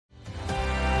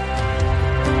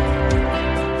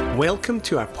Welcome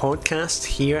to our podcast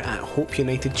here at Hope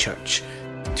United Church.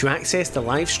 To access the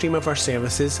live stream of our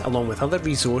services along with other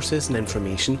resources and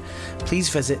information, please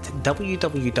visit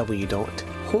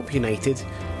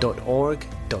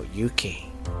www.hopeunited.org.uk.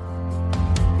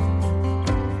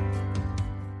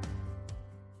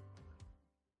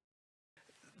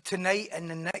 Tonight in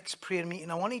the next prayer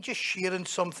meeting, I want to just share in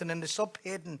something in the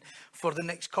subheading for the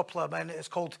next couple of minutes. It's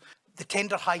called The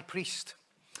Tender High Priest.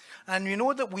 And you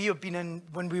know that we have been in,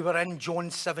 when we were in John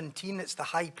 17, it's the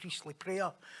high priestly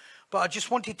prayer. But I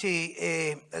just wanted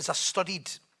to, as I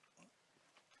studied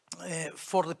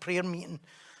for the prayer meeting,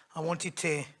 I wanted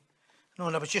to,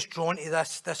 and I was just drawn to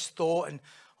this thought, and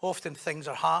often things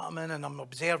are happening and I'm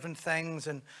observing things,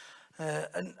 and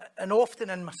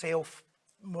often in myself,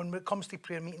 when it comes to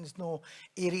prayer meetings, no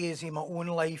areas in my own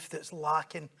life that's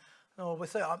lacking. No,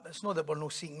 without, it's not that we're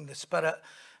not seeking the Spirit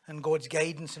and God's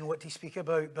guidance and what to speak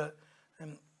about, but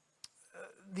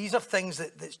these are things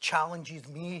that challenges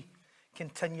me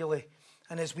continually.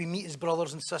 And as we meet as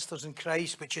brothers and sisters in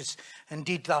Christ, which is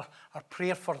indeed our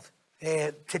prayer for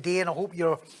today, and I hope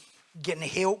you're getting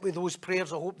help with those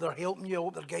prayers. I hope they're helping you. I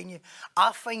hope they're guiding you.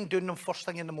 I find doing them first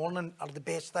thing in the morning are the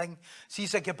best thing. See,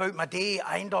 as I go about my day,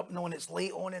 I end up knowing it's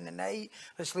late on in the night,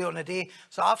 it's late on the day.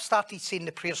 So I've started saying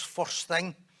the prayers first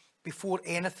thing before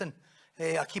anything.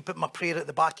 I keep it my prayer at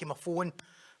the back of my phone.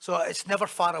 So it's never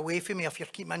far away from me. If you're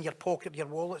keeping it in your pocket, your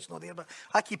wallet, it's not there. But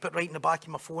I keep it right in the back of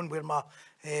my phone where my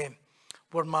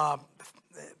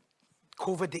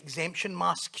COVID exemption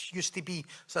mask used to be.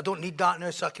 So I don't need that now,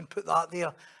 so I can put that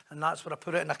there. And that's where I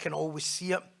put it, and I can always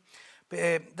see it.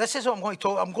 But this is what I'm going to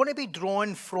talk. I'm going to be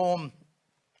drawn from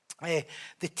the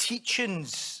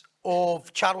teachings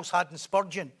of Charles Haddon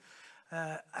Spurgeon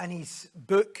and his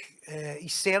book,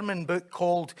 his sermon book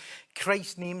called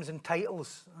Christ's Names and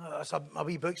Titles. It's a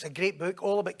wee book. It's a great book,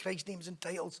 all about Christ's names and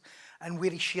titles, and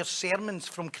where he shares sermons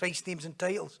from Christ's names and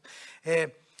titles.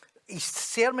 His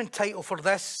sermon title for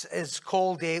this is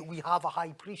called We Have a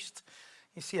High Priest.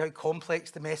 You see how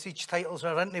complex the message titles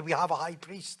are, aren't they? We have a high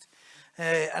priest.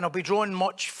 And I'll be drawing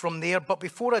much from there. But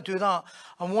before I do that,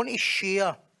 I want to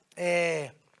share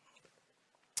our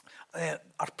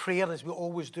prayer, as we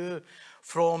always do,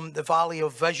 from the Valley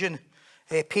of Vision,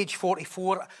 page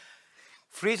 44.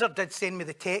 Fraser did send me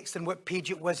the text and what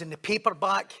page it was in the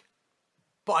paperback,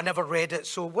 but I never read it.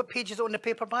 So what page is it on the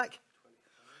paperback?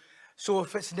 So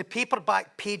if it's in the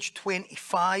paperback, page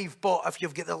 25, but if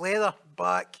you've got the leather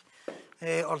back,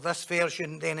 or this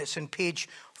version, then it's in page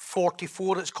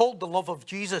 44. It's called The Love of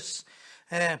Jesus.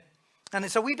 And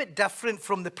it's a wee bit different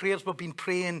from the prayers we've been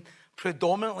praying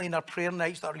predominantly in our prayer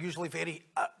nights that are usually very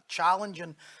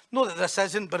challenging. Not that this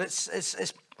isn't, but it's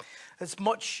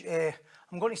much,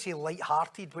 I'm going to say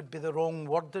light-hearted would be the wrong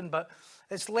wording, but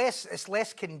it's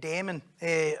less condemning,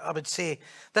 I would say.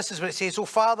 This is what it says. "O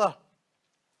Father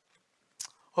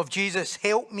of Jesus,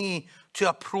 help me to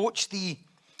approach thee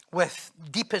with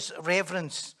deepest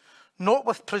reverence, not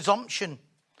with presumption,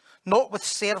 not with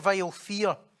servile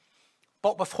fear,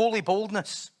 but with holy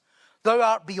boldness. Thou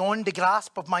art beyond the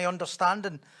grasp of my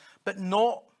understanding, but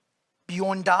not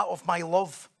beyond that of my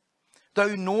love.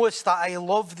 Thou knowest that I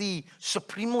love thee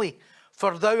supremely,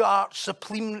 for thou art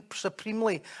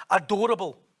supremely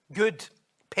adorable, good,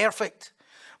 perfect.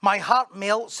 My heart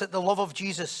melts at the love of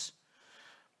Jesus,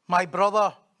 my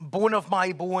brother, bone of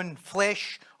my bone,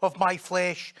 flesh of my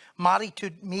flesh, married to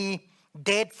me,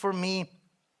 dead for me,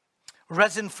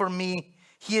 risen for me.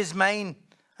 He is mine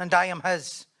and I am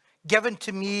his, given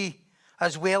to me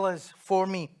as well as for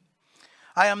me.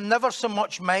 I am never so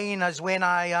much mine as when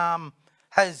I am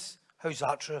his." How's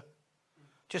that true?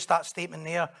 Just that statement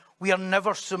there. We are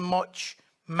never so much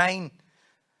mine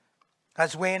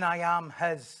as when I am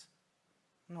his.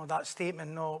 No, that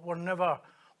statement, no, we're never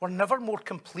more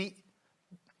complete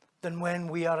than when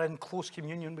we are in close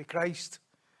communion with Christ.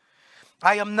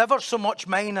 I am never so much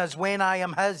mine as when I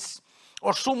am his,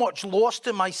 or so much lost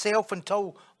in myself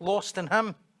until lost in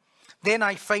him. Then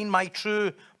I find my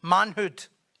true manhood.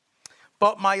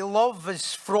 But my love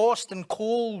is frost and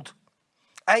cold,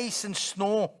 ice and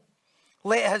snow.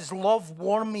 Let his love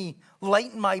warm me,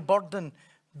 lighten my burden,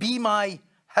 be my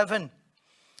heaven.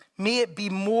 May it be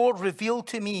more revealed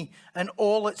to me in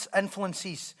all its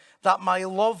influences, that my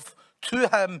love to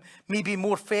him may be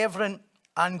more fervent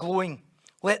and glowing.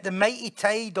 Let the mighty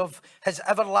tide of his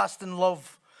everlasting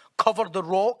love cover the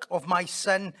rock of my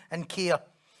sin and care.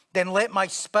 Then let my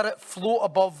spirit float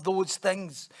above those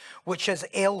things which has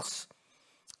else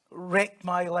wrecked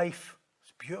my life.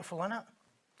 It's beautiful, isn't it?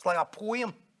 It's like a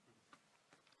poem.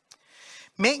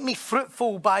 Make me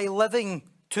fruitful by living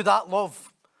to that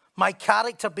love, my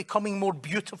character becoming more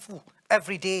beautiful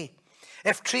every day.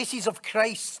 If traces of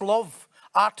Christ's love,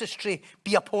 artistry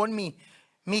be upon me,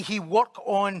 may he work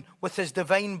on with his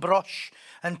divine brush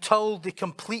until the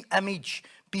complete image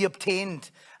be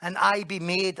obtained and I be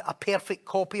made a perfect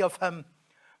copy of him,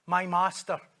 my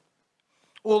master.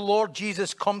 O Lord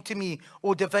Jesus, come to me.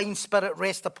 O divine Spirit,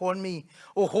 rest upon me.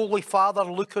 O Holy Father,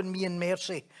 look on me in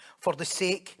mercy for the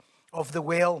sake of the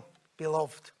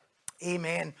well-beloved.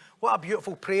 Amen. What a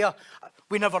beautiful prayer.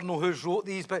 We never know who's wrote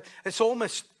these, but it's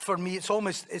almost, for me, it's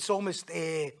almost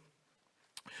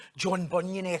John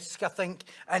Bunyan-esque, I think,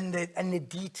 in the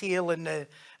detail and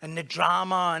the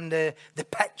drama and the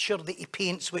picture that he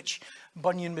paints, which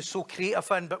Bunyan was so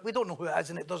creative in, but we don't know who it is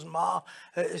and it doesn't matter.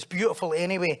 It's beautiful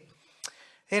anyway.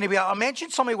 Anyway, I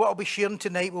mentioned some of what I'll be sharing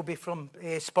tonight will be from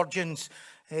Spurgeon's,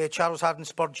 Charles Haddon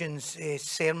Spurgeon's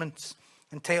sermons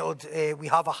entitled, We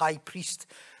Have a High Priest.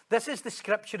 This is the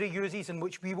scripture he uses and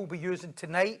which we will be using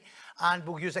tonight, and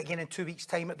we'll use it again in 2 weeks'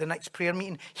 time at the next prayer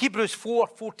meeting. Hebrews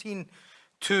 4:14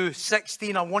 to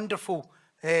 16, a wonderful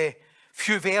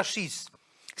few verses.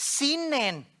 Seeing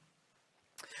then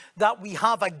that we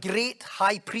have a great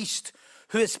high priest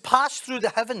who has passed through the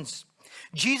heavens,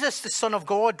 Jesus, the Son of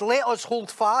God, let us hold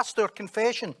fast our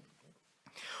confession.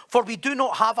 For we do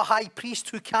not have a high priest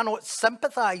who cannot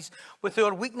sympathize with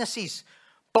our weaknesses,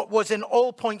 but was in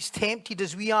all points tempted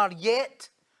as we are, yet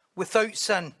without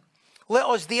sin. Let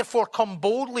us therefore come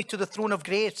boldly to the throne of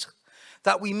grace,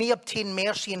 that we may obtain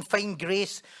mercy and find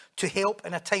grace to help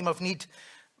in a time of need.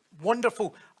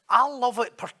 Wonderful. I love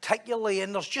it particularly,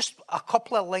 and there's just a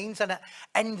couple of lines in it.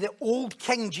 In the old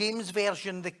King James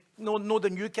Version, no the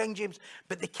New King James,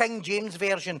 but the King James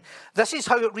Version. This is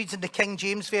how it reads in the King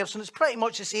James Version. It's pretty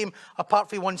much the same apart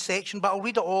from one section, but I'll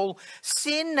read it all.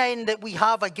 Saying then that we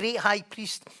have a great high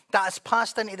priest that has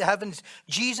passed into the heavens,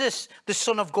 Jesus, the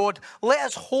Son of God, let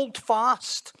us hold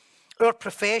fast our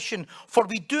profession, for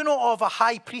we do not have a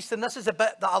high priest, and this is a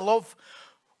bit that I love,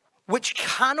 which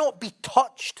cannot be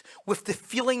touched with the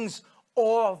feelings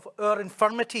of our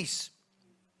infirmities,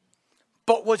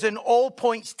 but was in all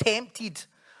points tempted,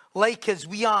 like as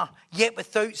we are, yet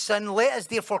without sin. Let us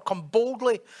therefore come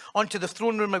boldly unto the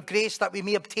throne room of grace, that we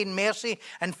may obtain mercy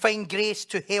and find grace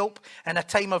to help in a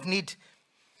time of need.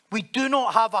 We do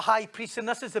not have a high priest, and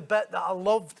this is a bit that I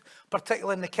loved,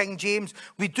 particularly in the King James.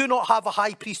 We do not have a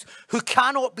high priest who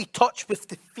cannot be touched with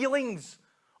the feelings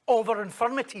of our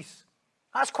infirmities.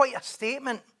 That's quite a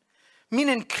statement.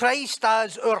 Meaning Christ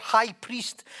as our high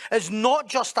priest is not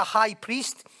just a high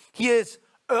priest, he is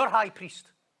our high priest.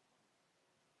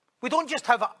 We don't just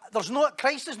have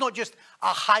Christ is not just a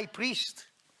high priest.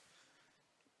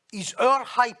 He's our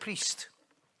high priest.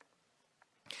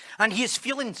 And he has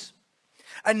feelings.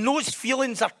 And those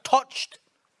feelings are touched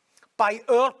by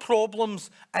our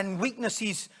problems and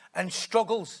weaknesses and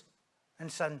struggles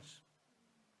and sins.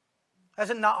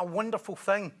 Isn't that a wonderful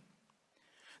thing?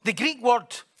 The Greek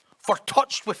word for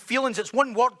touched with feelings, it's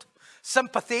one word,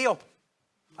 sympatheo.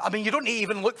 I mean, you don't need to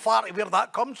even look far to where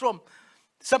that comes from.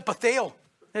 Sympatheo.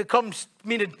 It comes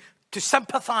meaning to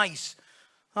sympathize.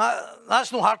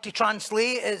 That's not hard to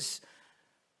translate.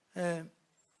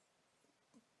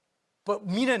 But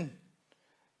meaning,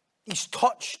 he's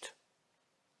touched.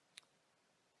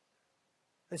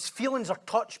 His feelings are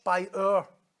touched by our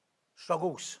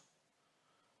struggles.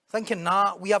 Thinking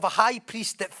that, we have a high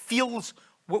priest that feels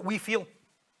what we feel.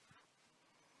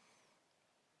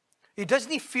 He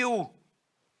doesn't feel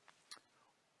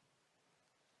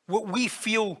what we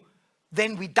feel,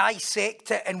 then we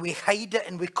dissect it and we hide it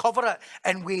and we cover it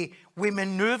and we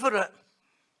maneuver it.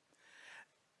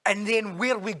 And then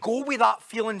where we go with that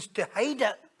feelings to hide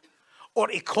it or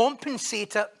to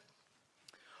compensate it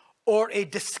or to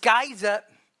disguise it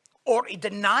or to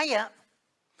deny it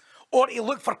or to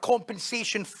look for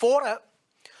compensation for it,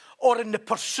 or in the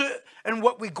pursuit and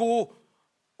what we go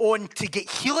on to get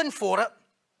healing for it,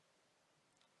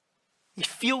 he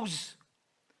feels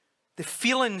the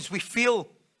feelings we feel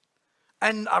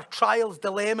in our trials,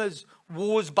 dilemmas,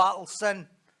 woes, battles, sin,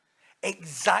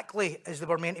 exactly as they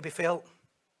were meant to be felt.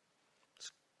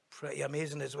 It's pretty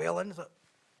amazing as well, isn't it?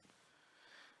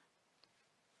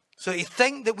 So to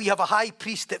think that we have a high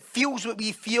priest that feels what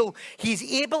we feel, he's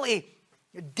able to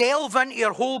delve into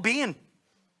your whole being.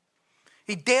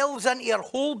 He delves into your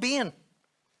whole being.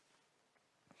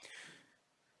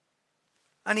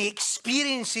 And he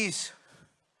experiences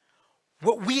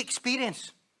what we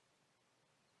experience.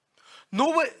 Know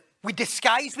what we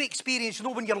disguise we experience. You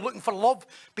know when you're looking for love,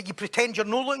 but you pretend you're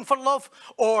not looking for love.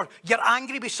 Or you're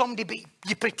angry with somebody, but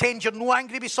you pretend you're not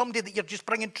angry with somebody, that you're just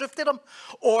bringing truth to them.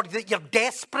 Or that you're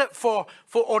desperate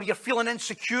or you're feeling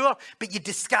insecure, but you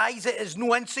disguise it as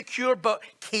no insecure, but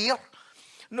care.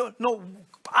 no,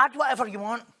 add whatever you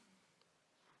want.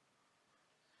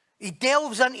 He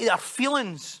delves into their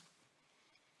feelings,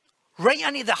 right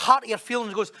into the heart of your feelings,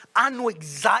 and goes, I know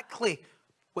exactly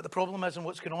what the problem is and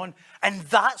what's going on. And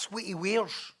that's what he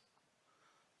wears.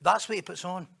 That's what he puts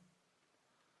on.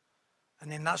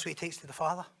 And then that's what he takes to the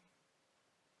Father.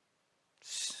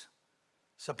 It's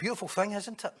a beautiful thing,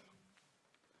 isn't it?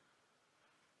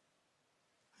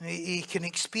 He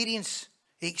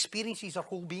experiences our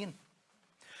whole being.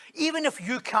 Even if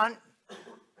you can't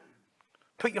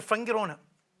put your finger on it,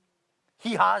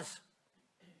 he has.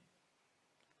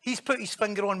 He's put his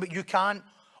finger on what you can't,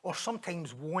 or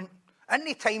sometimes won't. Isn't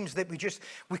there times that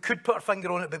we could put our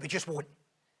finger on it, but we just won't?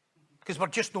 Because we're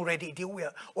just not ready to deal with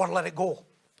it, or let it go,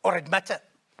 or admit it.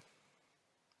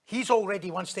 He's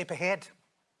already one step ahead.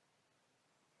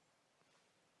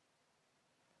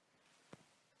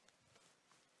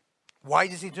 Why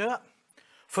does he do it?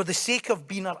 For the sake of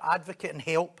being our advocate and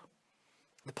help,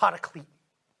 the Paraclete.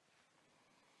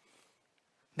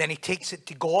 Then he takes it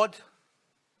to God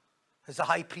as the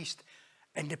high priest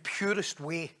in the purest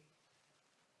way.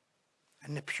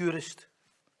 In the purest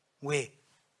way.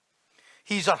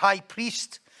 He's our high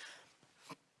priest.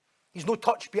 He's not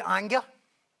touched by anger,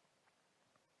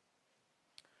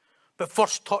 but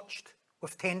first touched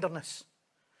with tenderness.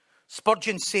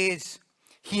 Spurgeon says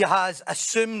he has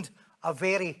assumed a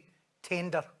very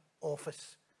tender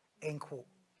office, end quote.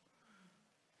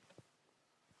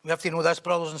 We have to know this,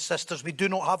 brothers and sisters. We do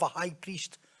not have a high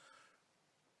priest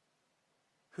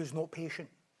who's not patient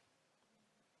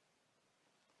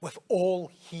with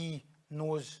all he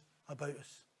knows about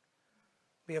us.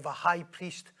 We have a high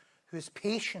priest who is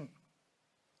patient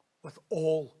with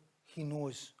all he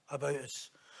knows about us.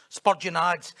 Spurgeon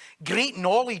adds, great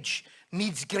knowledge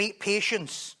needs great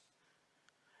patience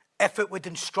if it would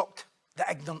instruct the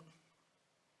ignorant.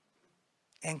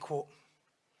 End quote.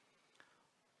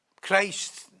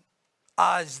 Christ,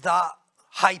 as that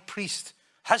high priest,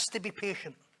 has to be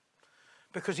patient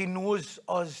because he knows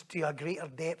us to a greater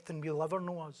depth than we'll ever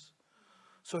know us.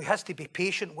 So he has to be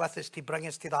patient with us to bring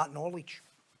us to that knowledge.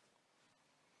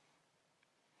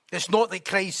 It's not that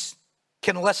Christ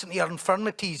can listen to our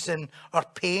infirmities and our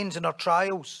pains and our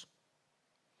trials,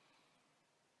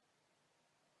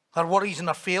 our worries and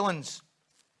our failings.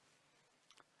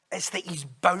 It's that he's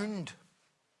bound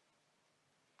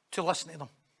to listen to them.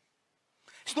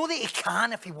 It's not that he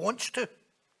can if he wants to.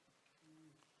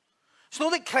 It's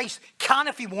not that Christ can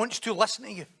if he wants to listen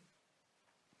to you.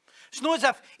 It's not as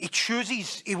if he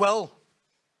chooses, he will.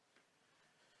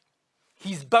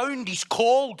 He's bound, he's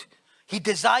called, he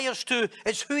desires to.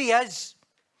 It's who he is.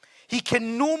 He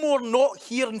can no more not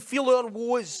hear and feel our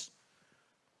woes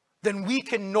than we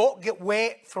can not get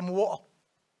wet from water.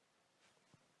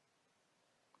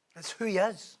 That's who he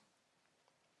is.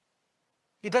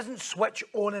 He doesn't switch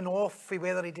on and off for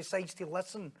whether he decides to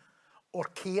listen or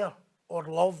care or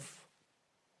love.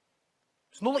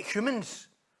 It's not like humans.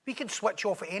 We can switch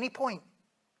off at any point.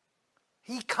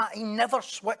 He can't. He never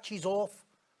switches off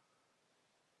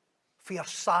for our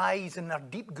sighs and our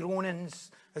deep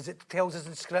groanings, as it tells us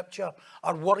in Scripture,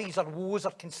 our worries, our woes,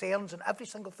 our concerns, and every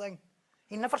single thing.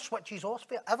 He never switches off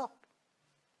for it, ever.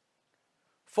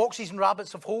 Foxes and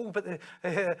rabbits have holes, but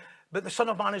the Son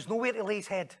of Man has nowhere to lay his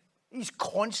head. He's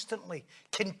constantly,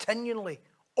 continually,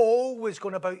 always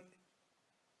going about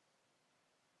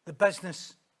the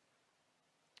business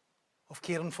of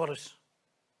caring for us.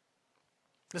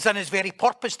 It's in his very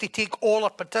purpose to take all our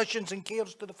petitions and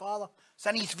cares to the Father. It's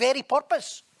in his very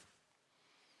purpose.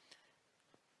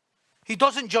 He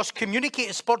doesn't just communicate,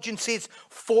 as Spurgeon says,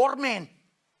 for men.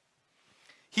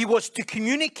 He was to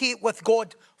communicate with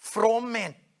God from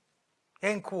men.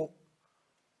 End quote.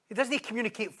 He doesn't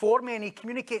communicate for men, he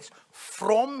communicates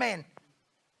from men.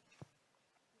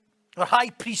 Our high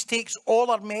priest takes all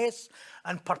our mess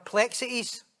and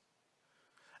perplexities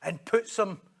and puts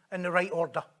them in the right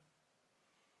order.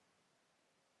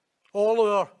 All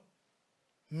our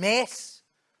mess,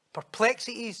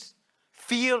 perplexities,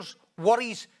 fears,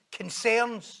 worries,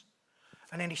 concerns,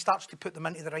 and then he starts to put them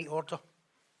into the right order.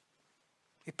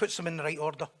 He puts them in the right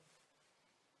order.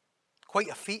 Quite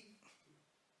a feat.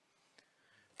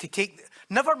 To take,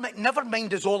 never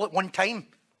mind us all at one time.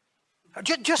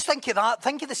 Just think of that.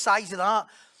 Think of the size of that.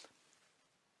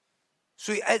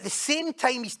 So at the same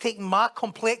time he's taking my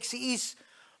complexities,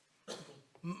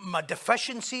 my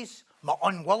deficiencies, my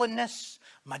unwillingness,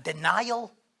 my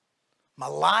denial, my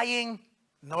lying,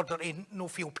 in order to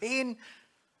not feel pain,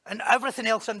 and everything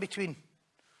else in between.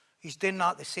 He's doing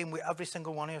that the same way every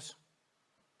single one of us,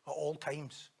 at all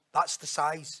times. That's the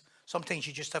size. Sometimes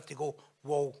you just have to go,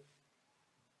 whoa,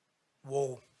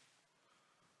 whoa.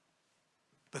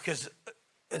 Because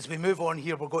as we move on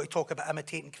here, we're going to talk about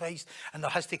imitating Christ, and there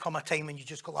has to come a time when you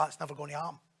just go, that's never going to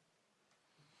happen.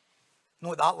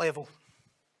 Not at that level.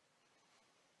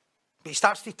 But he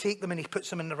starts to take them and he puts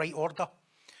them in the right order.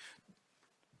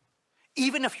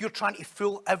 Even if you're trying to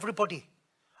fool everybody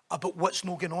about what's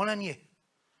not going on in you,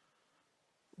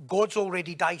 God's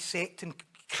already dissecting,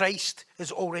 Christ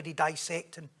is already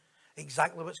dissecting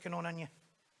exactly what's going on in you.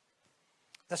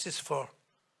 This is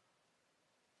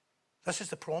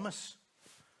the promise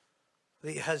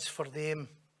that he has for them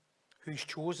who's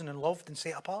chosen and loved and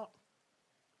set apart.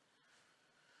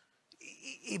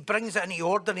 He brings it into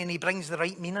order and he brings the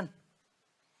right meaning,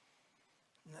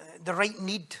 the right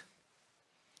need,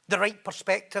 the right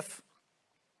perspective.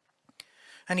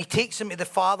 And he takes him to the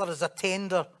Father as a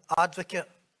tender advocate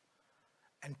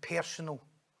and personal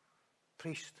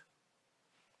priest.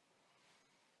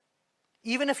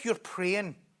 Even if you're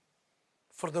praying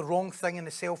for the wrong thing and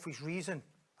a selfish reason,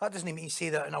 that doesn't mean to say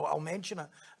that, and I'll mention it.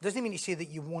 It doesn't mean to say that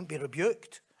you won't be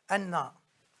rebuked in that.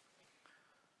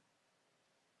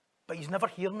 But he's never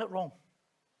hearing it wrong.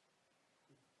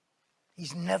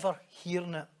 He's never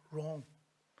hearing it wrong.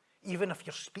 Even if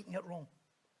you're speaking it wrong.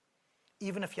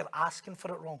 Even if you're asking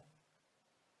for it wrong.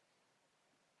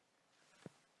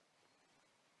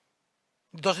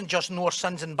 He doesn't just know our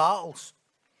sins and battles.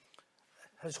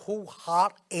 His whole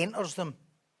heart enters them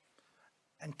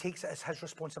and takes it as his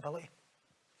responsibility.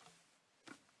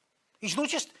 He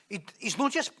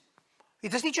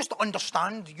doesn't just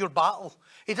understand your battle.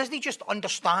 He doesn't just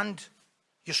understand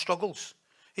your struggles.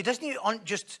 He doesn't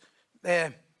just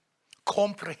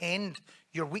comprehend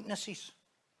your weaknesses.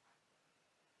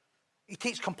 He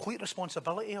takes complete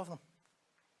responsibility of them.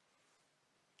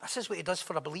 This is what he does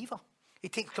for a believer. He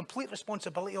takes complete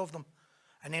responsibility of them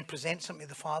and then presents them to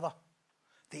the Father,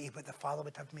 that the Father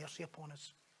would have mercy upon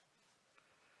us.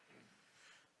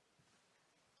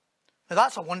 Now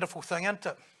that's a wonderful thing, isn't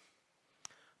it?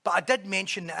 But I did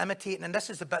mention the imitating, and this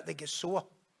is the bit that gets sore.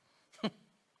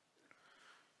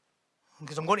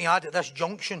 Because I'm going to add at this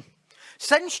junction.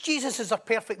 Since Jesus is our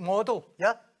perfect model,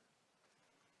 yeah?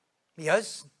 He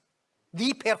is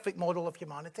the perfect model of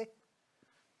humanity.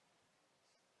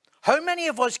 How many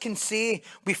of us can say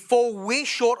we fall way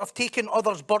short of taking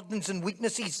others' burdens and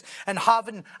weaknesses and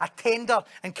having a tender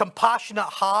and compassionate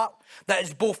heart that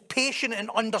is both patient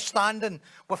and understanding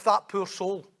with that poor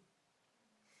soul?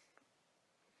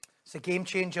 It's a game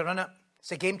changer, isn't it?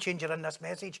 It's a game changer in this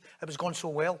message. It was going so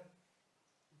well.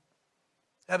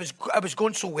 It was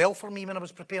going so well for me when I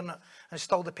was preparing it, and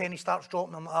still the penny starts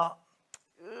dropping. I'm like that.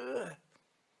 Ugh.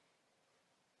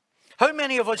 How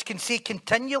many of us can say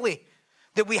continually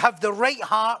that we have the right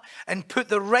heart and put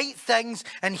the right things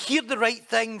and hear the right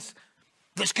things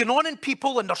that's going on in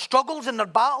people and their struggles and their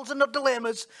battles and their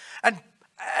dilemmas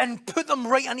and put them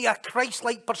right into a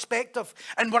Christ-like perspective,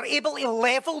 and we're able to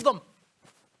level them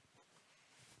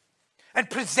and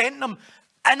present them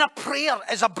in a prayer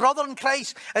as a brother in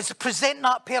Christ, as presenting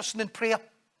that person in prayer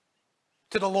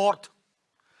to the Lord?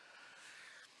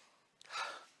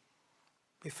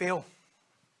 We fail.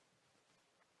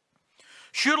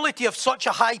 Surely to have such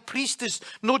a high priest is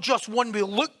not just one we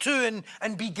look to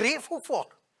and be grateful for,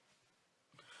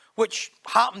 which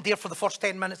happened there for the first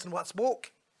 10 minutes in what I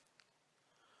spoke,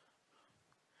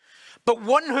 but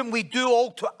one whom we do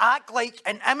all to act like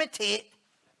and imitate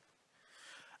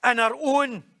in our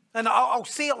own, and I'll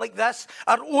say it like this,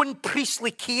 our own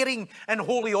priestly caring and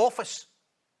holy office.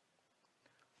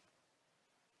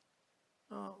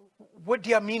 What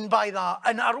do I mean by that?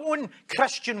 In our own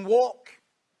Christian walk,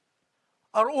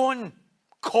 our own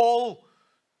call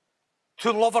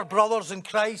to love our brothers in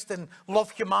Christ and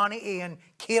love humanity and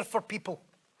care for people.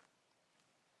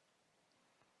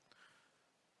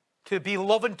 To be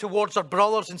loving towards our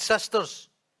brothers and sisters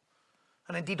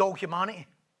and indeed all humanity.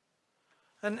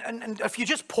 And if you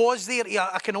just pause there,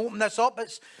 I can open this up.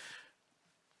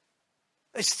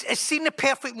 It's seen the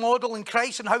perfect model in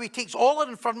Christ and how he takes all our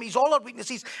infirmities, all our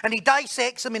weaknesses, and he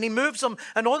dissects them and he moves them,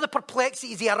 and all the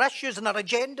perplexities, our issues and our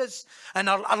agendas and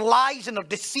our lies and our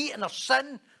deceit and our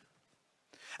sin.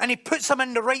 And he puts them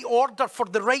in the right order for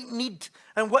the right need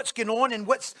and what's going on and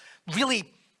what's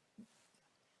really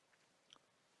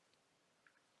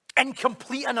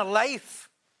incomplete in our life.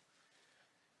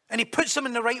 And he puts them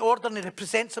in the right order and he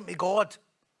presents them to God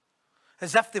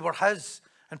as if they were his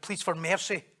and pleads for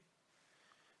mercy.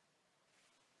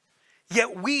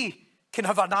 Yet we can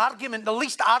have an argument, the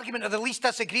least argument or the least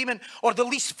disagreement or the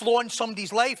least flaw in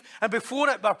somebody's life, and before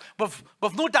it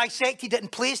we've not dissected it and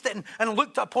placed it and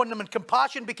looked upon them in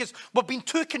compassion because we've been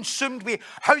too consumed with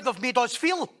how they've made us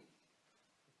feel.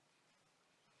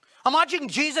 Imagine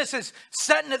Jesus is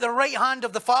sitting at the right hand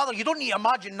of the Father. You don't need to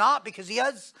imagine that because he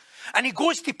is. And he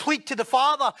goes to plead to the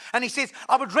Father and he says,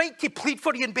 I would like to plead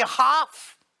for you in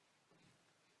behalf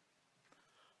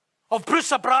of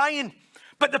Bruce O'Brien.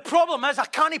 But the problem is I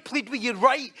can't plead with you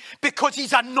right because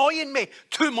he's annoying me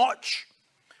too much.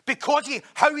 Because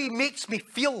how he makes me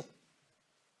feel.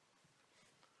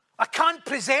 I can't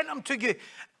present him to you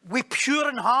with pure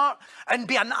in heart and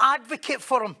be an advocate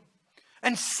for him.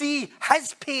 And see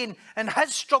his pain and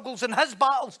his struggles and his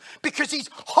battles because he's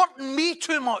hurting me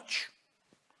too much.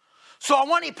 So I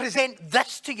want to present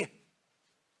this to you.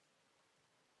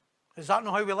 Is that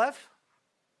not how we live?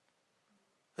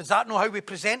 Is that not how we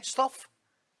present stuff?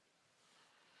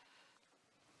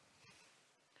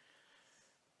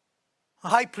 A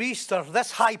high priest, or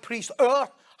this high priest, our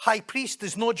high priest,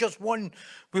 is not just one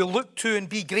we look to and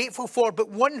be grateful for, but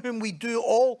one whom we do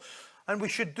all, and we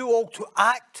should do all to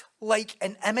act like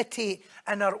and imitate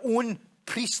in our own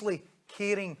priestly,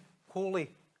 caring, holy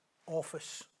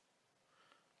office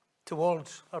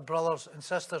towards our brothers and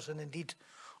sisters and indeed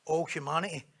all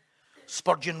humanity.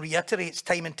 Spurgeon reiterates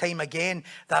time and time again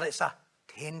that it's a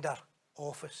tender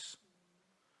office.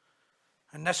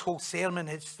 And this whole sermon,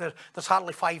 there's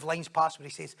hardly 5 lines past where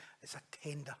he says it's a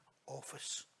tender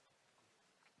office.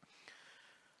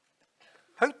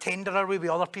 How tender are we with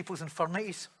other people's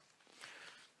infirmities?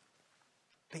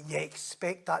 But you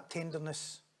expect that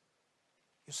tenderness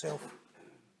yourself.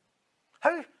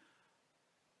 How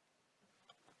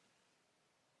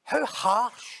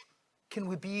harsh can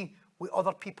we be with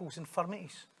other people's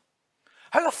infirmities?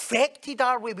 How affected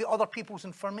are we with other people's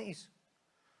infirmities?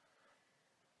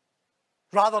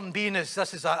 Rather than being, as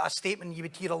this is a statement you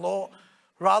would hear a lot,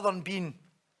 rather than being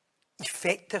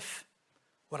effective,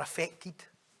 we're affected.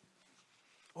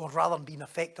 Or rather than being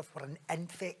effective, we're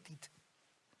infected.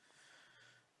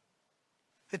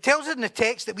 It tells us in the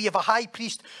text that we have a high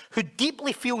priest who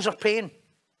deeply feels our pain,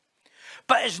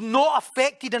 but is not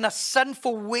affected in a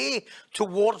sinful way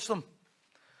towards them.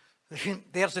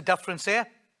 There's the difference there.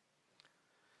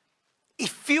 He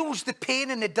feels the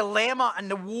pain and the dilemma and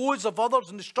the woes of others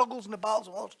and the struggles and the battles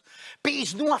of others, but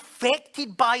he's not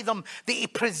affected by them, that he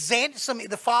presents them to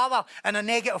the Father in a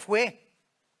negative way.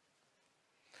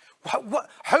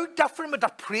 How different would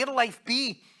our prayer life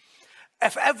be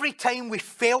if every time we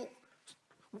felt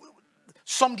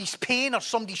somebody's pain or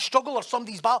somebody's struggle or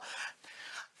somebody's battle,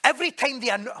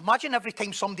 imagine every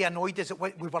time somebody annoyed us,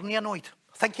 we weren't annoyed.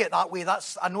 Think it that way.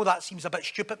 I know that seems a bit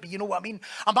stupid, but you know what I mean.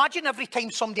 Imagine every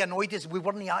time somebody annoyed us, we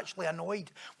weren't actually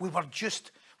annoyed. We were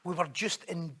just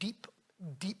in deep,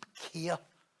 deep care.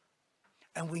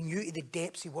 And we knew to the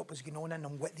depths of what was going on in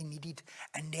them, what they needed.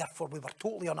 And therefore we were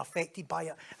totally unaffected by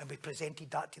it. And we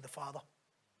presented that to the Father.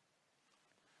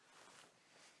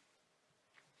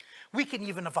 We can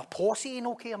even have a posse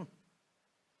in caring.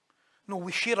 No,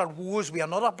 we share our woes with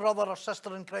another brother or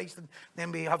sister in Christ, and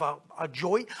then we have a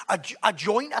joint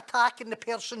attack in the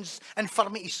person's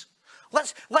infirmities.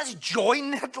 Let's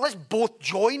both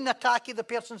join the attack of the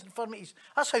person's infirmities.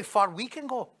 That's how far we can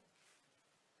go.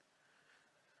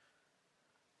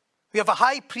 We have a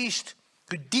high priest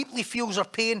who deeply feels our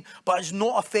pain, but is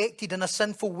not affected in a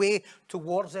sinful way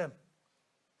towards them.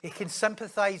 He can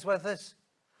sympathize with us,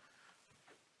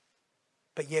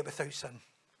 but yet without sin.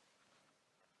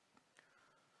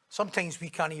 Sometimes we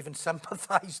can't even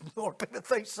sympathise nor be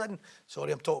without sin.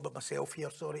 Sorry, I'm talking about myself here.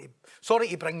 Sorry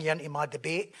to bring you into my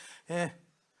debate.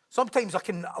 Sometimes I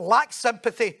can lack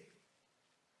sympathy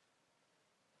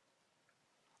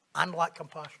and lack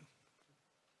compassion.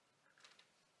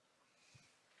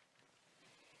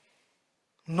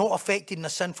 Not affected in a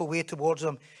sinful way towards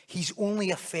them. He's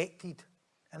only affected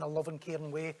in a loving,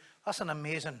 caring way. That's an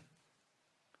amazing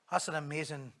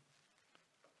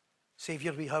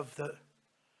Saviour we have, that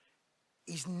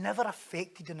he's never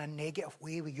affected in a negative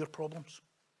way with your problems.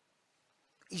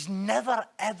 He's never,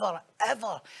 ever,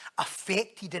 ever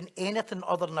affected in anything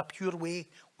other than a pure way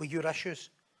with your issues.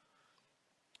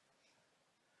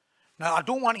 Now, I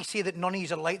don't want to say that none of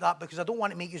you are like that, because I don't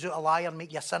want to make you out a liar and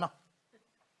make you a sinner.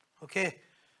 Okay?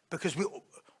 Because we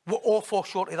all fall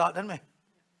short of that, didn't we?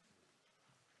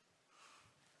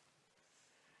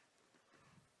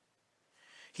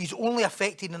 He's only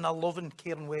affected in a loving,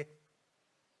 caring way.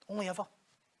 Only ever.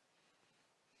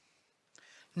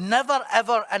 Never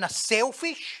ever in a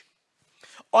selfish,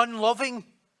 unloving,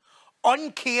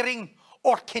 uncaring,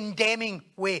 or condemning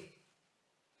way.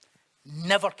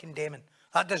 Never condemning.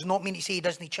 That does not mean to say he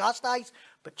doesn't chastise,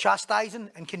 but chastising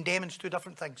and condemning is two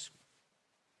different things.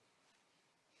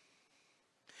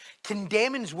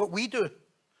 Condemning is what we do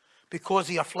because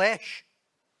of our flesh.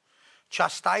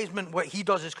 Chastisement, what he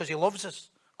does, is because he loves us,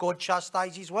 God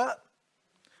chastises what?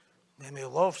 Them he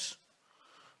loves.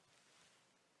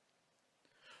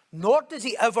 Nor does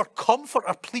he ever comfort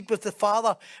or plead with the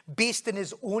Father based on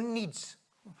his own needs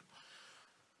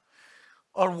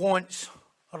or wants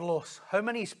or loss. How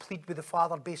many is plead with the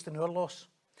Father based on our loss?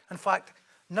 In fact,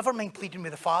 never mind pleading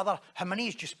with the Father. How many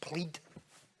is just plead?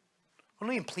 We're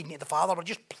not even pleading to the Father, we're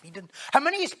just pleading. How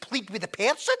many is plead with the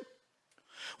person?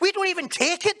 We don't even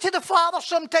take it to the Father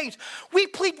sometimes. We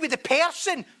plead with the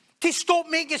person to stop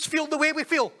making us feel the way we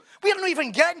feel. We're not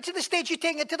even getting to the stage of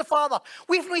taking it to the Father.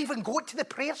 We've not even got to the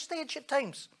prayer stage at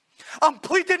times. I'm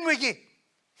pleading with you.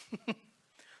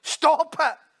 Stop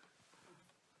it.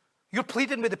 You're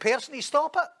pleading with the person to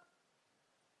stop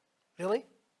it? Really?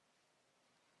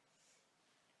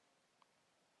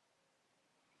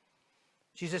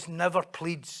 Jesus never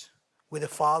pleads with the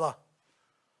Father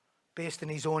based on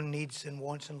his own needs and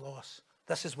wants and loss.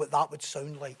 This is what that would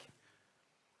sound like.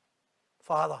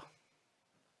 Father,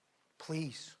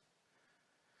 please,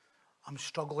 I'm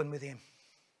struggling with them.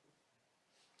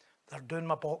 They're doing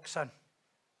my box in.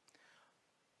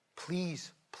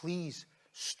 Please, please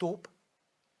stop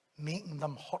making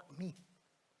them hurt me.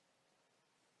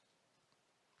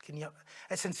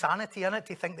 It's insanity, isn't it,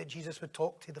 to think that Jesus would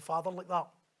talk to the Father like that?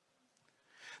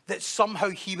 That somehow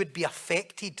he would be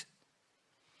affected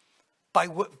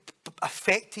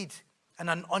in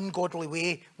an ungodly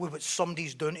way with what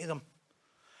somebody's doing to them,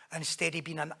 instead of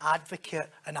being an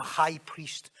advocate and a high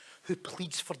priest who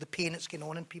pleads for the pain that's going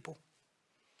on in people.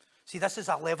 See, this is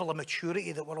a level of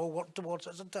maturity that we're all working towards,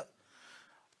 isn't it?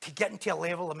 To get into a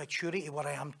level of maturity where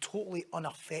I am totally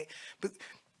unaffected. But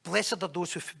blessed are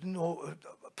those who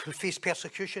face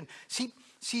persecution. See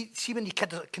when you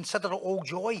consider it all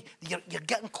joy, you're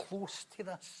getting close to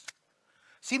this.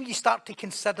 See when you start to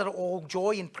consider it all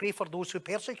joy and pray for those who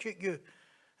persecute you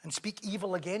and speak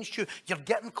evil against you, you're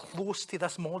getting close to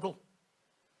this model.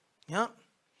 Yeah?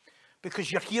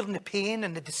 Because you're hearing the pain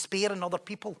and the despair in other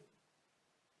people.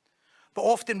 But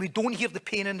often we don't hear the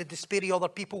pain and the despair of other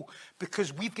people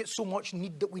because we've got so much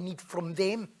need that we need from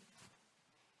them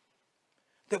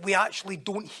that we actually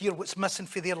don't hear what's missing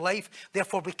for their life.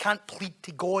 Therefore, we can't plead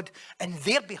to God in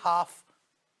their behalf.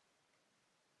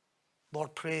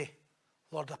 Lord, pray.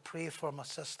 Lord, I pray for my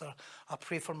sister. I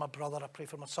pray for my brother. I pray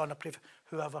for my son. I pray for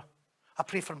whoever. I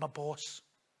pray for my boss.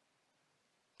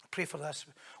 I pray for this.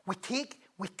 We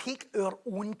take our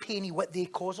own pain, what they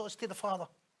cause us, to the Father.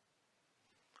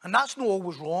 And that's not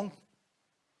always wrong.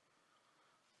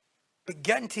 But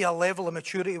getting to a level of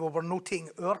maturity where we're not taking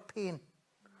our pain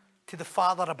to the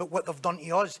Father about what they've done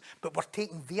to us, but we're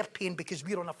taking their pain because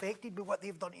we're unaffected by what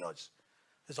they've done to us,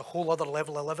 is a whole other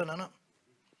level of living, isn't it?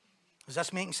 Is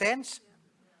this making sense?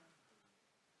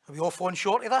 Are we all falling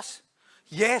short of this?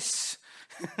 Yes.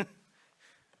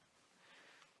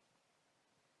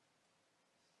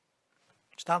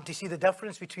 Starting to see the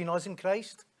difference between us and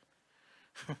Christ?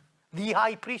 The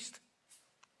high priest.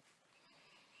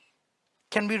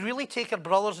 Can we really take our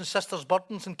brothers and sisters'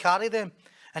 burdens and carry them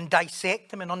and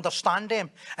dissect them and understand them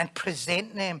and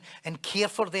present them and care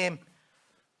for them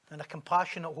in a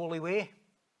compassionate, holy way?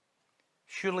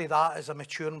 Surely that is a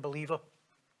maturing believer.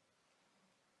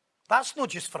 That's not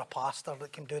just for a pastor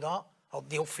that can do that, or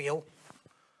they'll fail.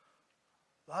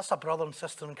 That's a brother and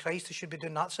sister in Christ who should be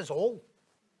doing that. That's us all.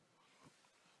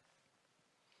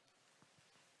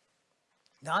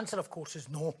 The answer, of course, is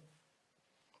no.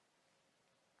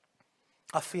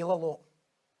 I fail a lot.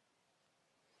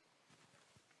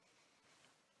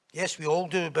 Yes, we all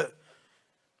do, but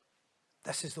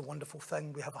this is the wonderful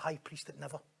thing. We have a high priest that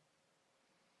never.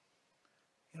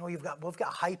 You know, we've got a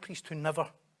high priest who never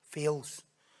fails.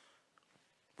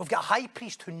 We've got a high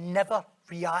priest who never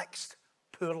reacts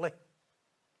poorly.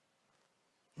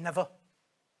 Never.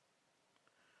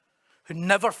 Who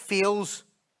never fails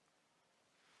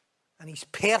in his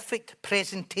perfect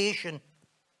presentation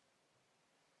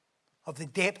of the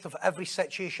depth of every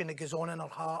situation that goes on in our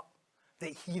heart, that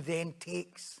he then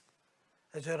takes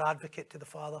as our advocate to the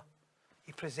Father.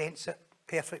 He presents it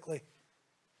perfectly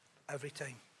every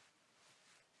time.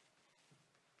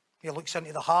 He looks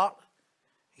into the heart.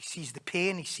 He sees the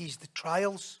pain. He sees the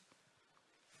trials.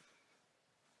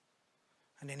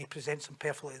 And then he presents them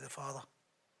perfectly to the Father.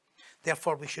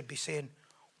 Therefore, we should be saying,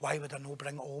 why would I not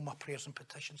bring all my prayers and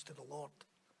petitions to the Lord?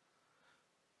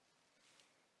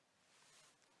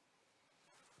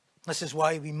 This is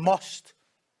why we must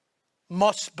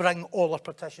bring all our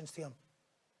petitions to him.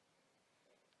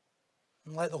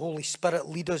 And let the Holy Spirit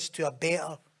lead us to a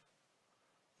better,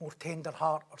 more tender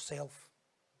heart ourselves.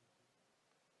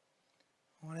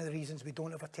 One of the reasons we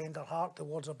don't have a tender heart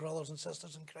towards our brothers and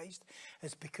sisters in Christ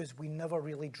is because we never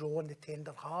really draw on the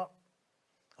tender heart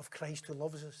of Christ who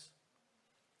loves us.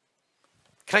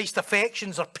 Christ's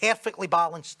affections are perfectly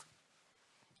balanced.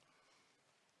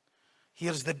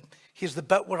 Here's the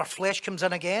bit where our flesh comes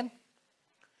in again.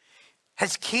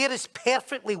 His care is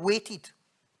perfectly weighted.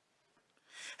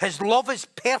 His love is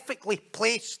perfectly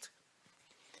placed.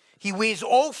 He weighs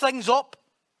all things up.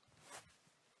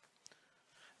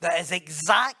 That is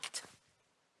exact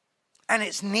in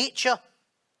its nature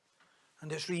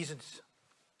and its reasons.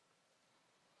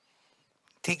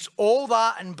 Takes all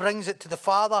that and brings it to the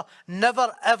Father.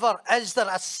 Never ever is there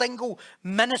a single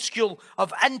minuscule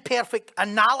of imperfect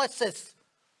analysis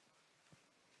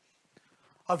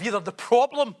of either the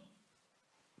problem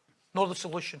nor the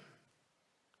solution.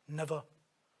 Never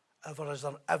ever is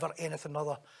there ever anything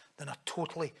other than a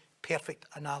totally perfect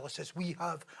analysis. We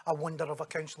have a wonder of a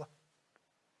counsellor.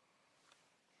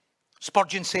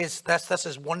 Spurgeon says this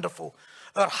is wonderful.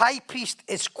 Our high priest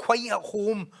is quite at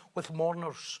home with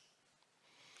mourners,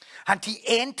 and he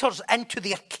enters into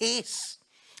their case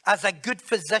as a good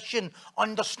physician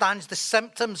understands the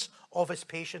symptoms of his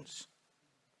patients.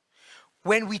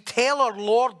 When we tell our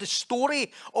Lord the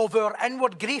story of our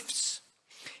inward griefs,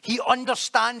 he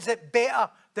understands it better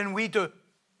than we do.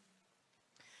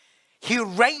 He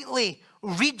rightly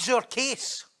reads our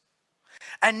case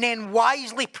and then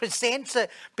wisely presents it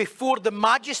before the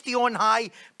Majesty on high,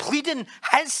 pleading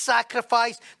his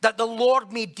sacrifice that the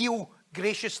Lord may deal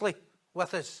graciously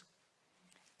with us.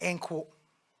 End quote.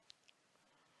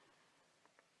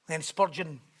 Then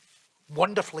Spurgeon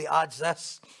wonderfully adds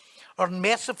this: our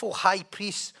merciful high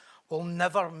priest will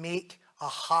never make a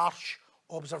harsh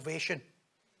observation.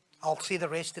 I'll say the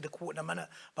rest of the quote in a minute,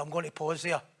 but I'm going to pause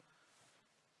there.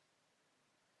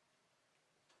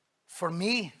 For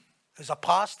me, as a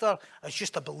pastor, as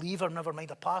just a believer, never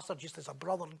mind a pastor, just as a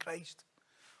brother in Christ,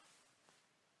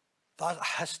 that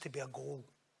has to be a goal.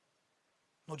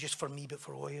 Not just for me, but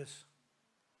for all of us.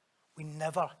 We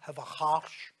never have a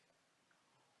harsh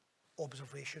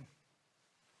observation.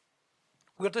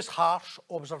 Where does harsh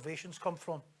observations come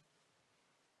from?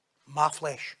 My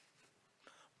flesh.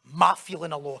 My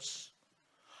feeling of loss.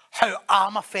 How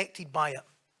I'm affected by it.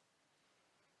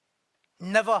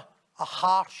 Never a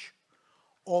harsh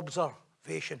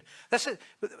observation. This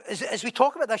is, as we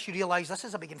talk about this, you realise this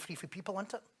is a big and free for people,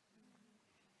 isn't it?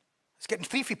 It's getting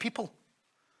free for people.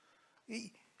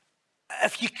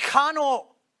 If you cannot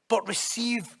but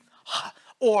receive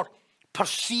or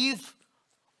perceive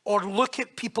or look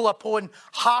at people upon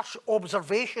harsh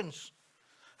observations,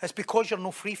 it's because you're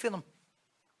no free for them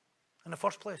in the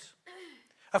first place.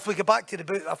 If we go back to the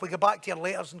book, if we go back to your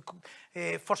letters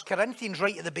in 1 Corinthians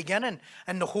right at the beginning,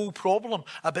 and the whole problem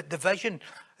about division,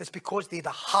 it's because they had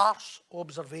a harsh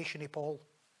observation of Paul.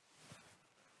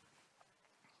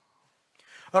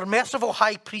 Our merciful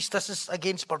high priest, this is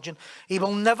again Spurgeon, he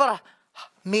will never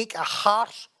make a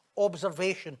harsh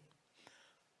observation,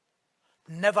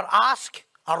 never ask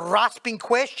a rasping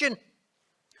question,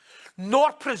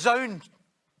 nor pronounce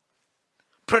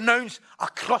a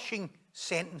crushing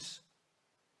sentence.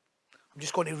 I'm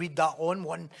just going to read that on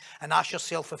one and ask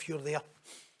yourself if you're there,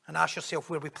 and ask yourself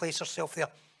where we place ourselves there.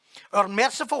 Our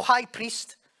merciful high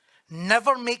priest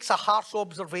never makes a harsh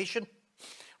observation.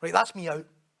 Right, that's me out.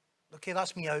 Okay,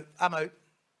 that's me out. I'm out.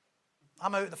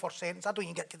 I'm out of the first sentence. I don't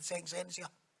even get to the second sentence here.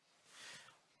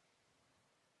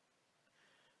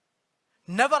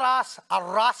 Never ask a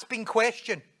rasping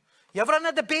question. You ever in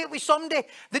a debate with somebody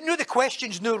that knew the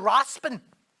question's no rasping?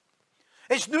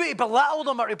 It's no to belittle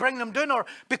them or to bring them down, or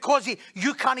because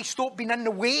you can't stop being in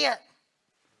the way.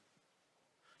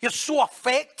 You're so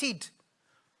affected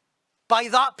by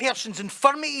that person's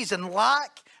infirmities and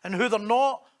lack and who they're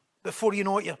not before you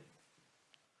know it, you're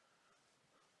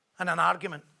in an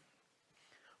argument.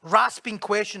 Rasping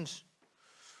questions,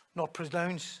 nor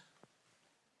pronounce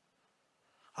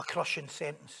a crushing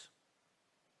sentence.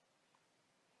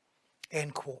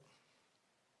 End quote.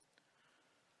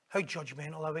 How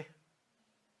judgmental are we?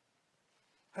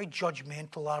 How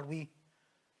judgmental are we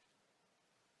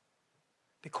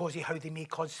because of how they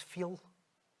make us feel?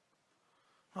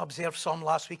 I observed some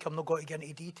last week. I'm not going to get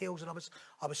into details, and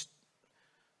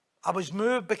I was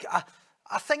moved because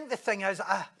I think the thing is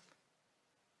I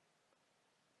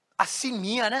see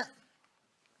me in it,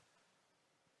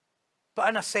 but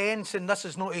in a sense, and this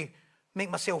is not to make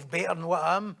myself better than what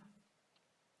I am,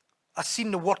 I've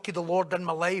seen the work of the Lord in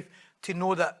my life to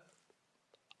know that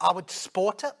I would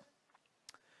spot it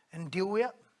and deal with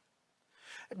it.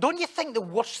 Don't you think the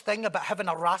worst thing about having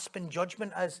a rasping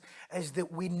judgment is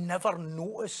that we never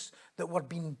notice that we're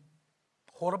being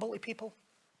horrible to people?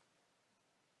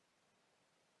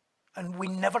 And we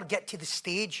never get to the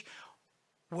stage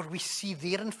where we see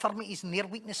their infirmities and their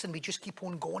weakness and we just keep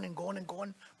on going and going and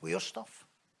going with our stuff.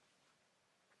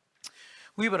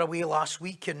 We were away last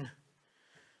week and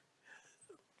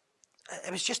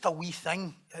it was just a wee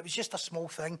thing. It was just a small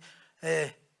thing.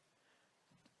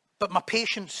 But my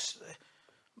patience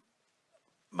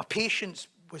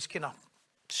was kind of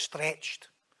stretched.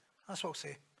 That's what I'll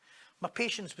say. My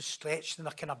patience was stretched and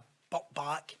I kind of bucked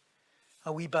back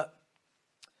a wee bit.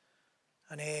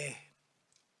 And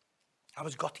I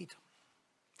was gutted.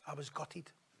 I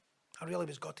really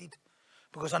was gutted.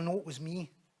 Because I know it was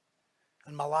me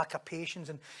and my lack of patience.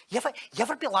 And you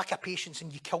ever be lack of patience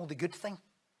and you kill the good thing?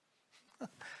 Is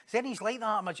there any like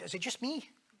that? Is it just me?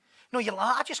 No, you're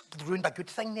like, I just ruined a good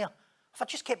thing there. If I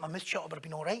just kept my mouth shut, it would have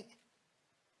been all right.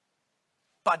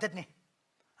 But I didn't.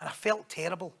 And I felt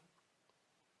terrible.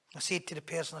 I said to the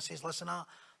person, I says, listen, I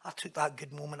took that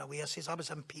good moment away. I says, I was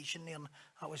impatient there and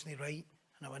that wasn't right.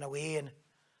 And I went away and it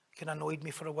kind of annoyed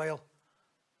me for a while.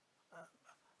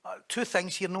 Two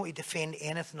things here, not to defend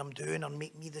anything I'm doing or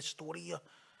make me the story here.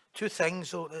 Two things,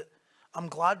 though, that I'm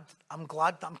glad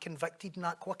that I'm convicted in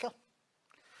that quicker.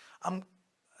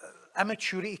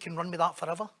 Immaturity can run with that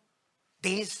forever.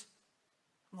 Days.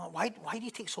 I'm like, why do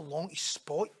you take so long to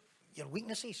spot your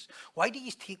weaknesses? Why do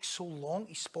you take so long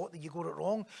to spot that you got it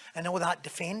wrong and all that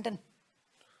defending?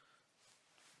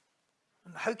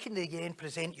 And how can they again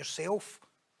present yourself?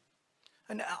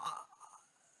 And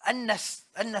in this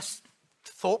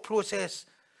thought process,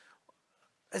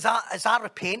 as I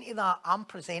repent of that, I'm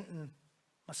presenting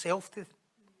myself to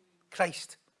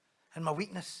Christ and my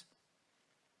weakness.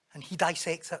 And he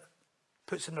dissects it,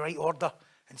 puts it in the right order,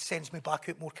 and sends me back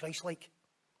out more Christ-like.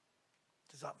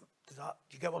 Do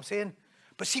you get what I'm saying?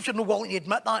 But see if you're not willing to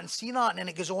admit that and see that, and then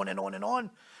it goes on and on and on.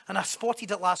 And I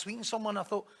spotted it last week in someone, I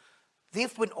thought,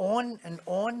 they've went on and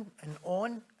on and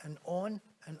on and on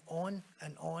and on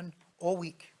and on all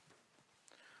week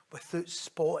without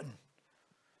spotting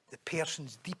the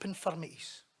person's deep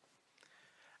infirmities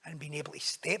and being able to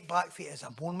step back for it as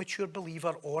a more mature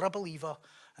believer or a believer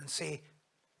and say,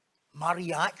 my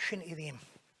reaction to them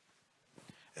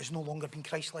is no longer being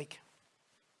Christ-like.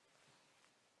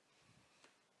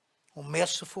 Our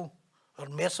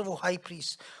merciful high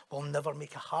priest will never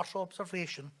make a harsh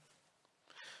observation,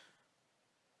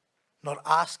 nor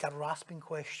ask a rasping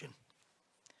question,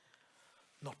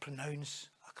 nor pronounce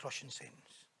a crushing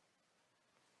sentence.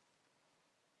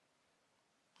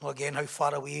 Well, again, how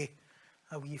far away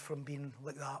are we from being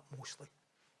like that mostly?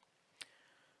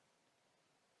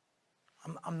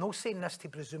 I'm not saying this to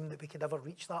presume that we could ever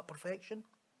reach that perfection.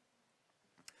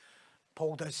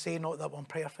 Paul does say not that I'm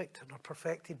perfect or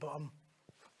perfected, but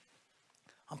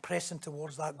I'm pressing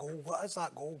towards that goal. What is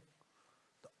that goal?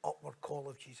 The upward call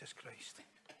of Jesus Christ.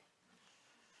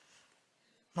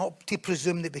 Not to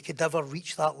presume that we could ever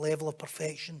reach that level of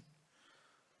perfection,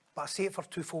 but I say it for a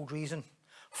twofold reason.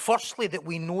 Firstly, that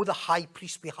we know the high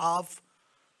priest we have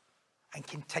and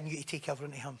continue to take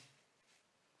everything to him,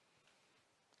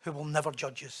 who will never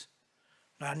judge us.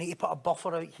 Now, I need to put a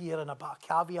buffer out here and a bit of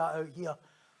caveat out here.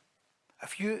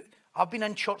 I've been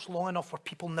in church long enough where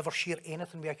people never share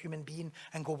anything with a human being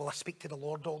and go, well, I speak to the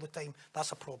Lord all the time.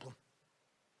 That's a problem.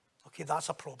 Okay, that's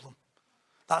a problem.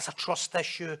 That's a trust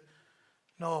issue.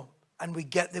 No, and we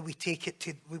get that we take it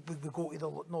to, we go to the,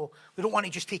 no, we don't want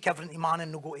to just take everything to man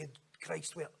and no go to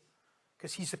Christ with it.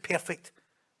 Because he is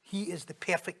the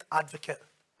perfect advocate.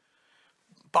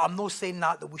 But I'm not saying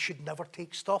that we should never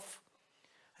take stuff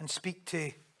and speak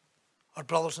to our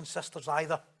brothers and sisters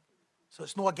either. So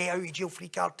it's not a get out of jail free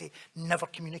card to never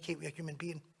communicate with a human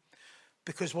being,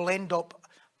 because we'll end up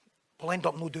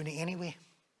not doing it anyway.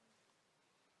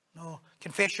 No,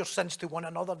 confess your sins to one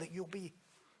another that you'll be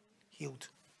healed.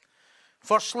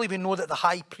 Firstly, we know that the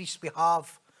high priest we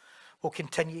have will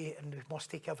continue, and we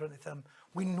must take everything to him.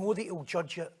 We know that he'll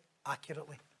judge it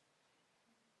accurately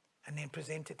and then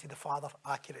present it to the Father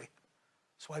accurately.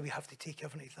 That's why we have to take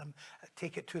everything to him.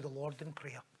 Take it to the Lord in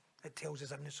prayer. It tells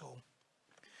us in the psalm.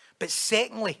 But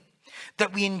secondly,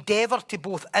 that we endeavour to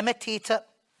both imitate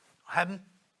him,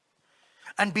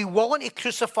 and be willing to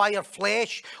crucify our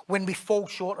flesh when we fall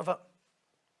short of it,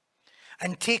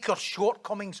 and take our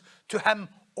shortcomings to him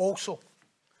also.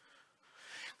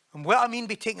 And what I mean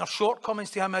by taking our shortcomings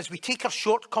to him is we take our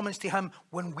shortcomings to him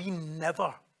when we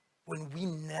never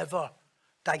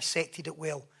dissected it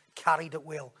well, carried it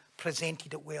well,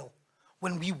 presented it well,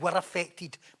 when we were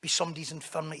affected by somebody's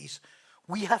infirmities.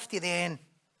 We have to then,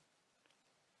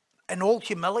 in all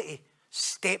humility,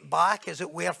 step back, as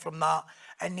it were, from that,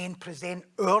 and then present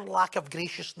our lack of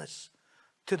graciousness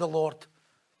to the Lord,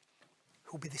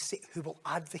 who will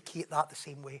advocate that the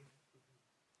same way.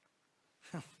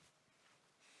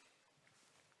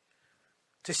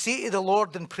 To say to the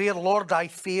Lord in prayer, Lord, I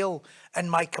fail in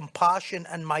my compassion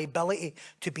and my ability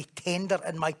to be tender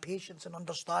in my patience and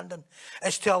understanding,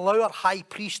 is to allow our high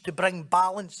priest to bring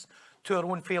balance to our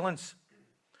own failings.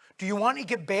 Do you want to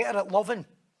get better at loving?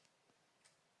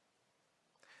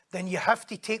 Then you have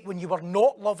to take when you were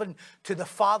not loving to the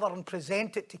Father and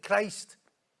present it to Christ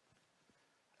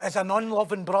as an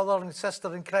unloving brother and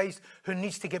sister in Christ who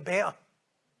needs to get better.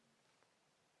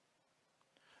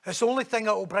 It's the only thing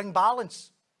that will bring balance.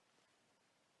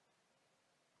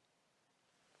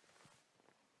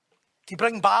 To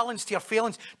bring balance to your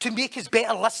failings, to make us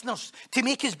better listeners, to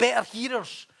make us better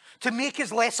hearers, to make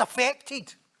us less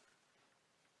affected.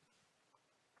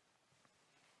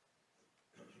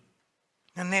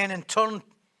 And then in turn,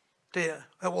 it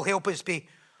will help us be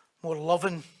more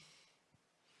loving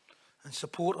and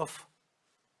supportive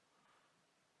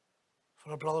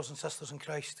for our brothers and sisters in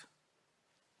Christ.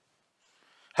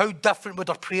 How different would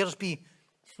our prayers be?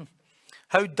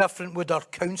 How different would our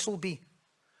counsel be?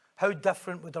 How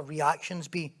different would our reactions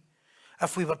be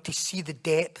if we were to see the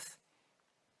depth,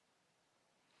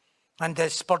 and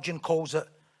as Spurgeon calls it,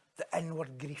 the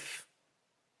inward grief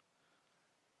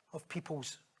of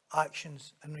people's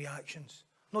actions and reactions?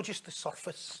 Not just the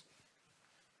surface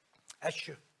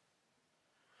issue.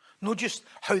 Not just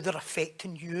how they're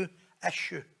affecting you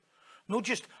issue. Not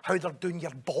just how they're doing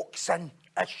your boxing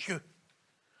issue.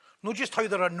 Not just how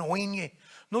they're annoying you.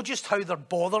 Not just how they're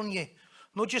bothering you.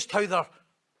 Not just how they're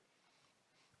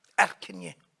irking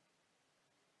you.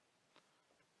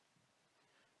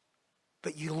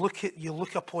 But you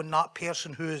look upon that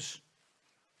person who is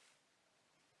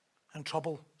in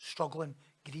trouble, struggling,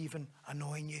 grieving,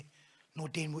 annoying you,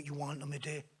 not doing what you want them to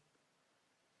do,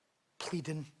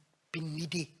 pleading, being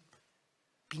needy,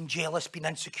 being jealous, being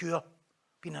insecure,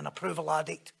 being an approval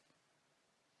addict,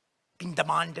 being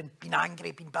demanding, being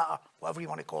angry, being bitter, whatever you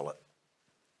want to call it.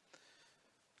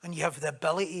 And you have the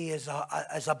ability as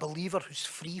a believer who's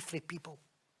free for people,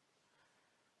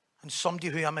 and somebody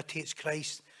who imitates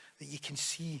Christ, that you can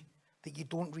see that you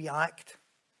don't react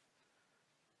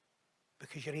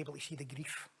because you're able to see the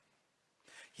grief.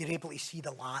 You're able to see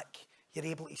the lack. You're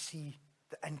able to see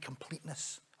the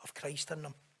incompleteness of Christ in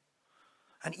them.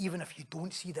 And even if you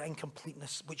don't see the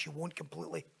incompleteness, which you won't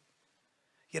completely,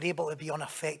 you're able to be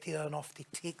unaffected enough to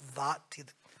take that to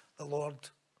the Lord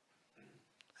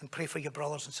and pray for your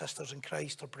brothers and sisters in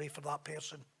Christ, or pray for that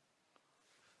person,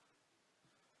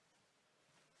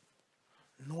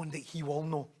 knowing that He will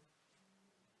know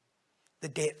the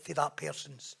depth of that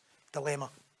person's dilemma.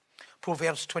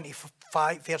 Proverbs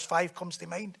 25, verse 5 comes to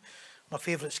mind, my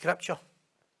favourite scripture.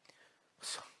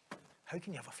 How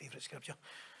can you have a favourite scripture?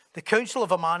 The counsel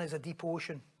of a man is a deep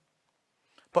ocean,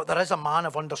 but there is a man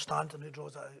of understanding who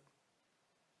draws it out.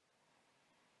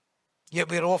 Yet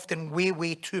we're often way,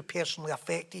 way too personally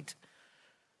affected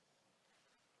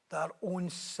that our own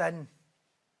sin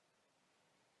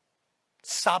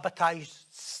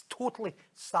totally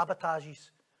sabotages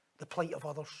the plight of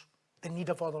others, the need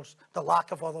of others, the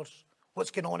lack of others,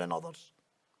 what's going on in others,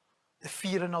 the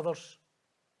fear in others.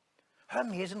 How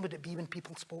amazing would it be when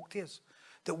people spoke to us,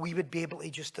 that we would be able to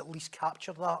just at least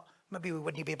capture that? Maybe we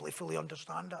wouldn't be able to fully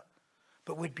understand it,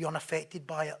 but we'd be unaffected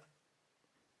by it.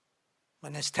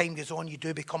 And as time goes on, you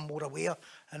do become more aware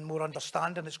and more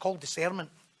understanding. It's called discernment.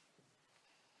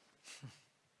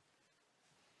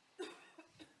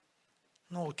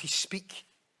 No, to speak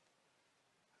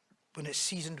when it's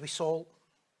seasoned with salt.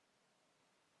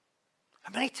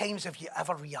 How many times have you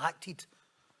ever reacted?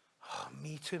 Oh,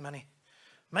 me too many.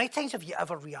 Many times have you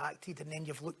ever reacted and then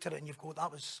you've looked at it and you've gone,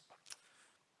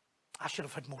 I should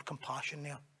have had more compassion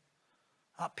there.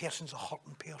 That person's a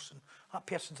hurting person. That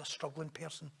person's a struggling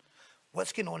person.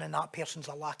 What's going on in that person's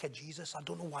a lack of Jesus. I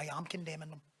don't know why I'm condemning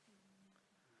them.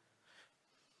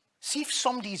 See if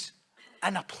somebody's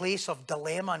in a place of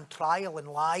dilemma and trial and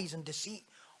lies and deceit.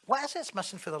 What is it that's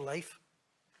missing for their life?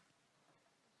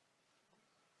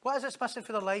 What is it that's missing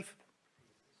for their life?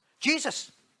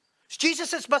 Jesus. It's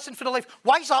Jesus that's missing for their life.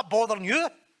 Why is that bothering you?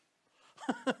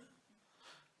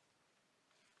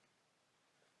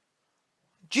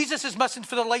 Jesus is missing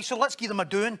for their life, so let's give them a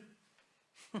doing.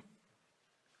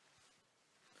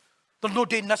 They're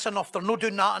not doing this enough. They're not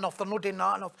doing that enough. They're not doing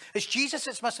that enough. It's Jesus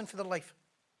that's missing for their life.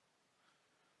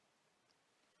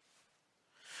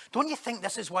 Don't you think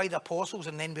this is why the apostles,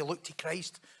 and then we look to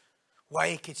Christ, why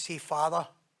He could say, Father,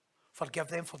 forgive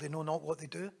them, for they know not what they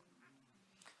do?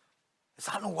 Is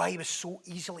that not why He was so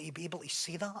easily able to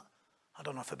say that? I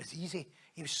don't know if it was easy.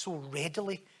 He was so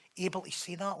readily able to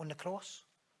say that on the cross.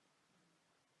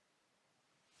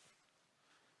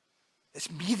 It's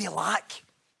me they lack.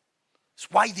 It's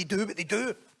why they do what they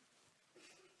do.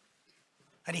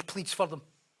 and he pleads for them.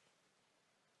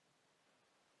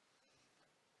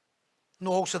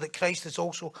 Know also that Christ is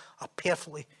also a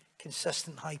perfectly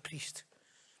consistent high priest.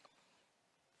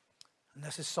 And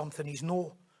this is something, he's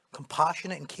no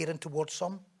compassionate and caring towards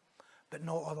some, but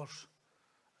not others.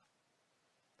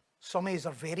 Some of us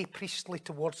are very priestly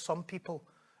towards some people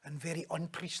and very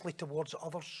unpriestly towards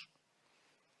others.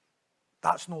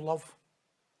 That's no love.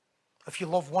 If you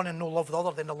love one and no love the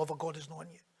other, then the love of God is not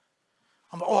in you.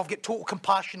 I've got total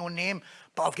compassion on them,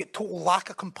 but I've got total lack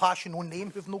of compassion on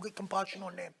them who've not got compassion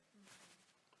on them.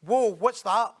 Whoa, what's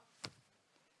that?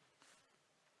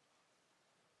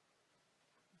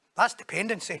 That's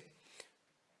dependency.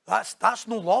 That's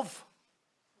no love.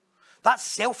 That's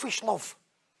selfish love.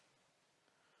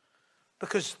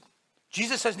 Because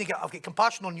Jesus isn't, I've got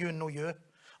compassion on you and no you.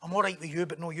 I'm all right with you,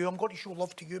 but no you. I'm going to show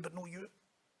love to you, but no you.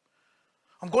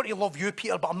 I'm going to love you,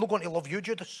 Peter, but I'm not going to love you,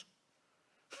 Judas.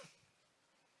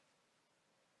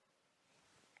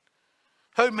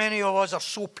 How many of us are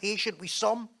so patient with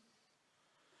some,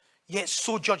 yet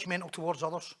so judgmental towards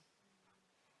others?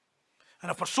 And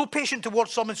if we're so patient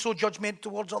towards some and so judgmental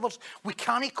towards others, we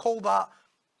can't call that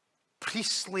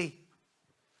priestly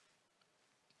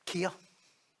care.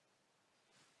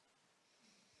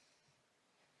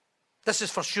 This is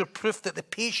for sure proof that the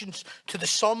patience to the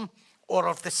some or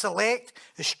of the select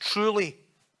is truly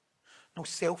no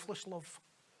selfless love,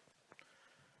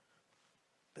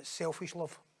 but selfish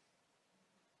love.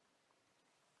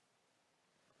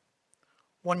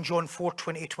 1 John 4,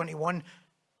 20-21.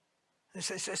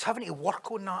 It's having to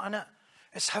work on that, innit?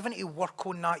 It's having to work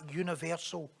on that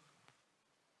universal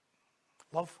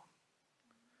love.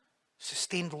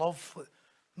 Sustained love.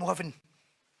 Not having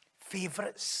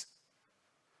favourites.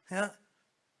 Yeah?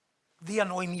 They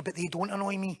annoy me, but they don't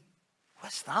annoy me.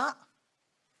 What's that?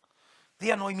 They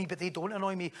annoy me, but they don't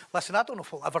annoy me. Listen, I don't know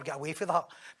if we'll ever get away with that.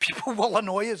 People will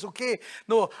annoy us, okay?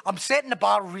 No, I'm setting the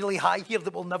bar really high here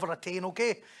that we'll never attain,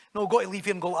 okay? No, I've got to leave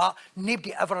here and go,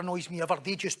 nobody ever annoys me ever.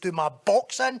 They just do my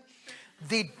boxing.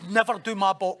 They never do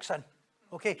my boxing,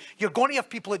 okay? You're going to have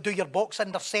people that do your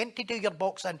boxing. They're sent to do your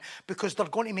boxing because they're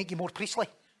going to make you more priestly.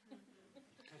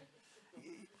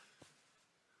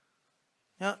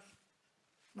 Yeah?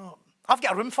 No, I've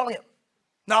got a room for it.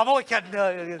 No, I'm only kidding.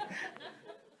 No.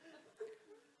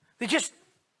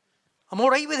 I'm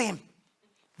all right with them.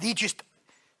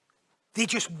 They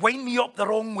just wind me up the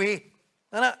wrong way,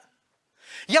 innit?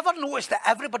 You ever notice that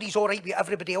everybody's all right with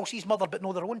everybody else's mother, but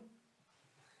not their own?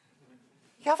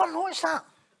 You ever notice that?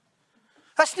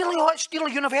 It's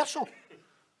nearly universal.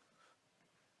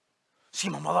 See,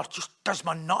 my mother just does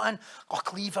my nutting. Oh,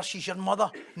 leave her, she's your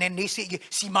mother. And then they say to you,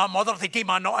 see my mother, they do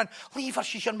my nutting. Leave her,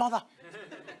 she's your mother.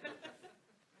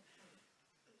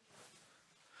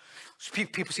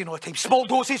 People say all the time, small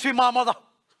doses with my mother.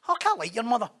 I can't like your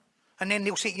mother. And then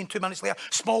they'll say to you in 2 minutes later,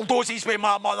 small doses with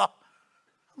my mother.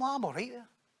 I'm all right there.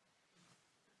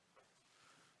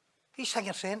 These things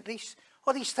are sent,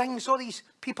 all these things, all these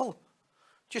people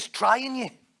just trying you.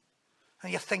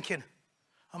 And you're thinking,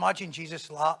 imagine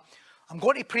Jesus like, I'm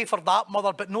going to pray for that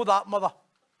mother, but no that mother.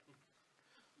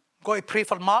 I'm going to pray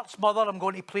for Mark's mother. I'm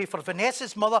going to pray for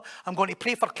Vanessa's mother. I'm going to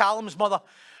pray for Callum's mother.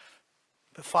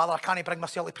 But Father, I can't bring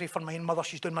myself to pray for my own mother.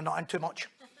 She's doing my nutting too much.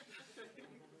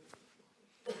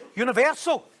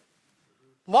 Universal.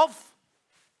 Love.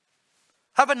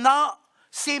 Having that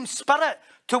same spirit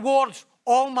towards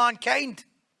all mankind.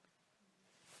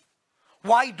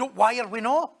 Why are we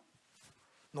not?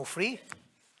 No free.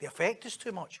 They affect us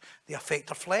too much. They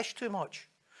affect our flesh too much.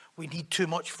 We need too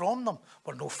much from them.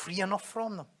 We're not free enough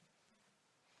from them.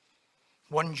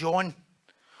 1 John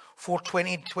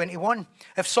 4:20-21.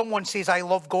 If someone says, I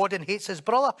love God and hates his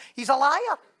brother, he's a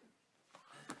liar.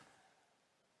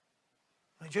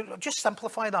 Just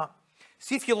simplify that.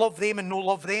 See if you love them and no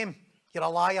love them, you're a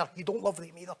liar. You don't love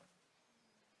them either.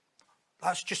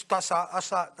 That's a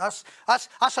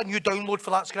new download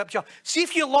for that scripture. See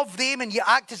if you love them and you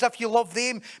act as if you love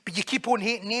them, but you keep on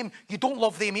hating them, you don't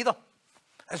love them either,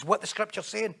 is what the scripture's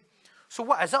saying. So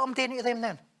what is it I'm doing to them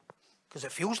then? Because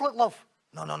it feels like love.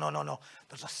 No.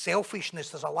 There's a selfishness,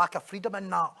 there's a lack of freedom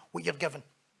in that, what you're given.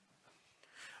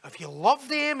 If you love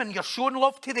them and you're showing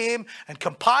love to them and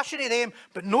compassion to them,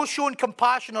 but no showing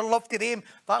compassion or love to them,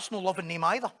 that's no loving them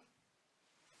either.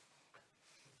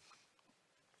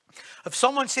 If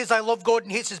someone says, I love God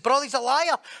and hates his brother, he's a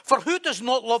liar. For who does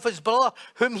not love his brother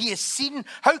whom he has seen?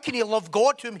 How can he love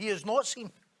God whom he has not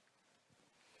seen?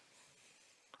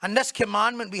 And this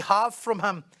commandment we have from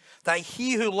him, that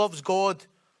he who loves God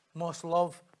must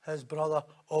love his brother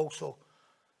also.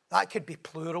 That could be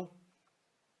plural.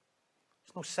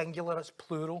 It's no singular, it's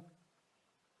plural.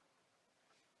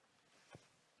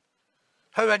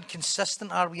 How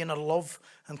inconsistent are we in our love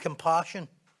and compassion?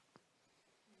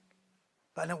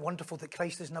 But isn't it wonderful that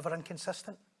Christ is never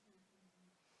inconsistent?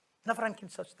 Never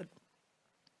inconsistent.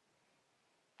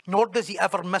 Nor does he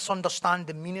ever misunderstand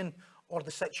the meaning or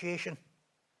the situation.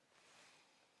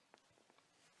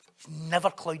 He's never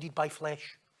clouded by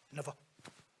flesh. Never.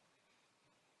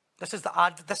 This is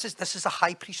the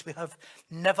high priest we have.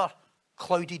 Never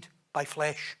clouded by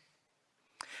flesh.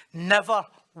 Never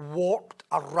warped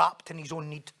or wrapped in his own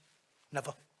need.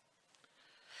 Never.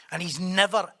 And he's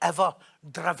never ever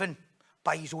driven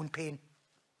by his own pain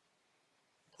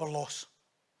or loss.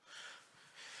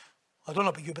 I don't know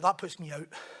about you, but that puts me out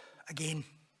again.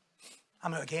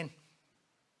 I'm out again.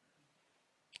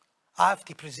 I have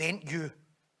to present you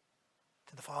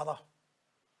to the Father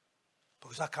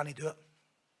because I can't do it.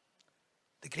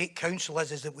 The great counsel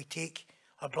is that we take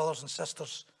our brothers and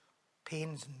sisters'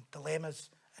 pains and dilemmas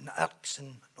and irks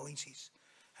and annoyances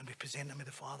and we present them to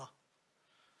the Father.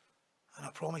 And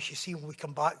I promise you, see, when we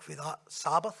come back with that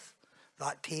Sabbath,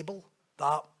 that table,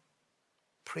 that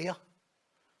prayer,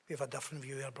 we have a different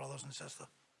view of our brothers and sisters.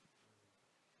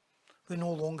 We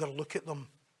no longer look at them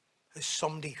as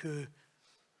somebody who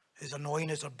is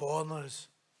annoying as or bothering us,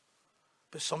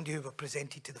 but somebody who we're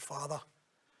presented to the Father.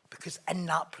 Because in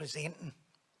that presenting,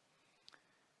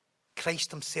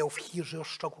 Christ himself hears our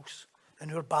struggles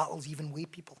and our battles, even way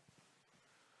people.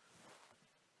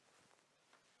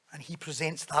 And he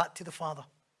presents that to the Father.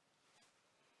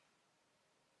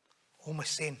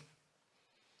 Almost saying,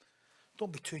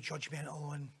 don't be too judgmental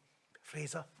on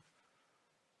Fraser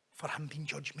for him being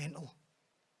judgmental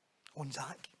on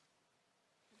Zach.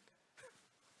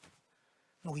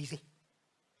 No easy.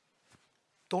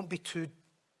 Don't be too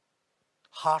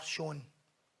harsh on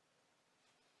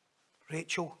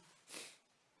Rachel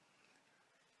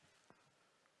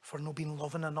for not being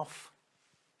loving enough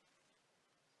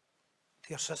to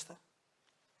your sister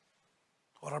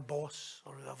or her boss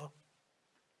or whoever.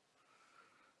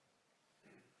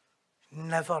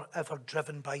 Never ever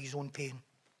driven by his own pain.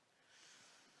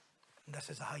 And this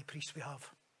is the high priest we have.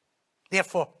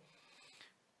 Therefore,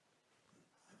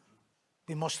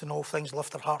 we must in all things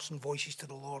lift our hearts and voices to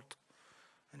the Lord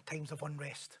in times of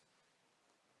unrest,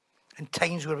 in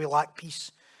times where we lack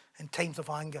peace, in times of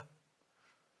anger,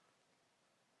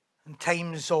 in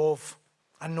times of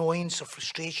annoyance or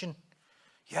frustration.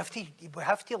 We have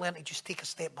to learn to just take a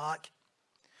step back.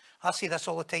 I say this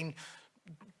all the time.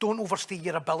 Don't overstay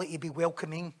your ability to be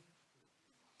welcoming.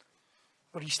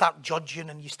 Where you start judging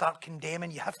and you start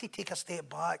condemning, you have to take a step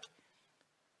back.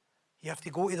 You have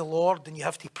to go to the Lord and you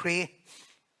have to pray.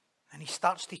 And he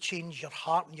starts to change your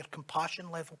heart and your compassion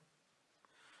level.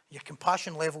 Your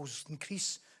compassion levels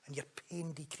increase and your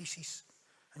pain decreases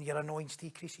and your annoyance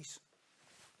decreases.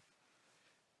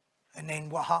 And then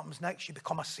what happens next? You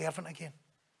become a servant again.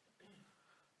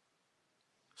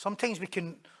 Sometimes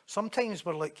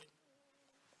we're like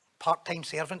part-time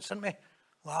servants, aren't we?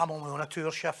 Like, I'm only on a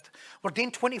 2-hour shift. We're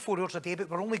doing 24 hours a day, but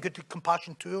we're only good at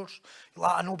compassion 2 hours.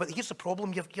 Like, I know, but here's the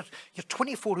problem. You're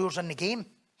 24 hours in the game.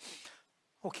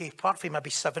 Okay, apart from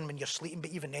maybe 7 when you're sleeping, but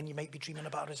even then you might be dreaming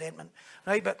about resentment.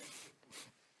 Right, but...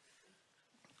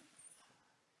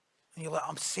 And you're like,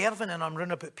 I'm serving and I'm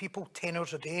running about people 10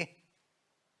 hours a day.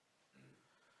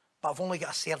 But I've only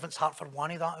got a servant's heart for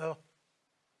 1 of that hour.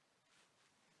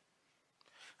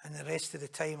 And the rest of the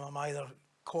time I'm either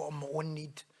caught on my own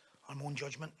need or my own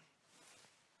judgment.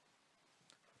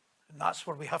 And that's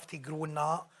where we have to grow in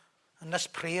that. And this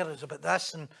prayer is about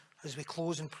this, and as we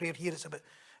close in prayer here,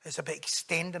 it's about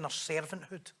extending our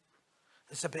servanthood.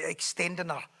 It's about extending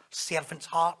our servant's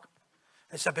heart.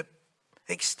 It's about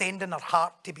extending our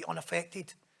heart to be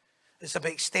unaffected. It's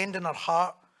about extending our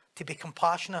heart to be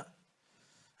compassionate.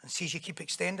 And see, as you keep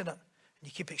extending it, and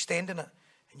you keep extending it,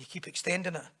 and you keep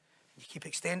extending it, and you keep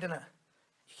extending it,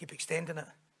 you keep extending it,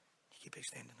 you keep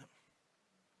extending it.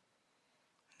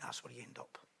 And that's where you end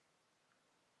up.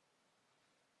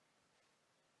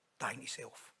 Dying to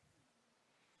self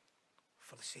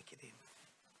for the sake of them.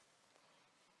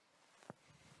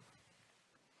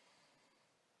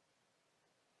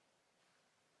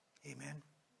 Amen.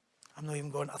 I'm not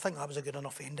even going, I think that was a good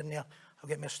enough ending there. I'll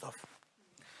get my stuff.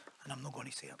 And I'm not going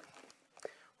to say it.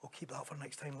 We'll keep that for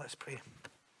next time. Let's pray.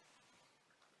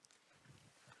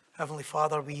 Heavenly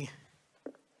Father, we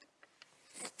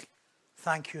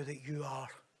thank you that you are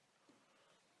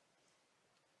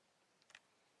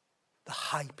the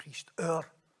high priest, our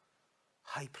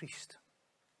high priest,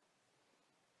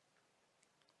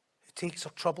 who takes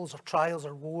our troubles, our trials,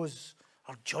 our woes,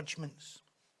 our judgments,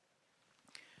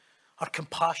 our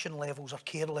compassion levels, our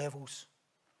care levels,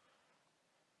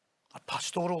 our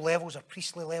pastoral levels, our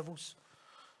priestly levels,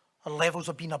 our levels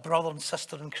of being a brother and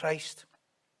sister in Christ.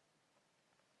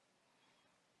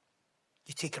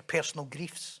 You take our personal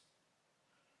griefs,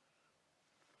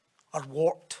 our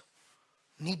warped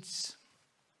needs,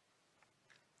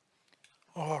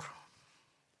 our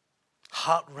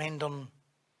heart-rending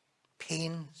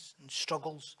pains and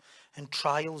struggles and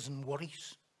trials and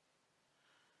worries.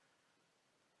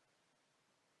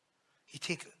 You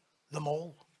take them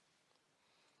all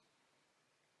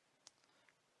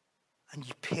and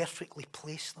you perfectly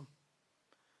place them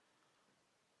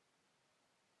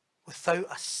without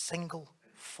a single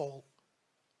fault,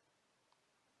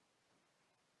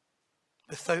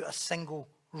 without a single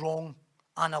wrong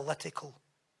analytical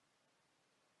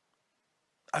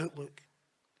outlook.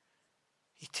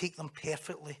 You take them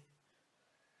perfectly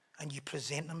and you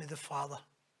present them to the Father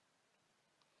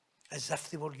as if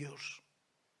they were yours.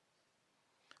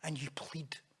 And you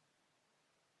plead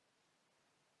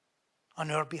on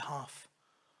our behalf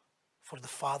for the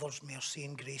Father's mercy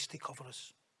and grace to cover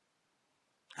us.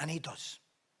 And He does.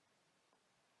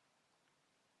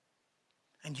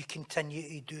 And you continue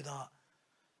to do that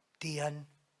day in,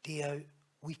 day out,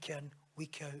 week in,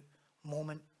 week out,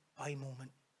 moment by moment.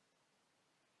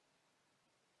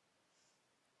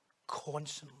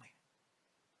 Constantly.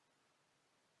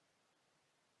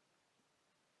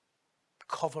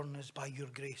 Covering us by your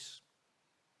grace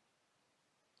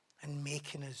and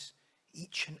making us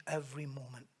each and every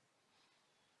moment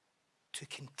to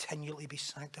continually be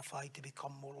sanctified, to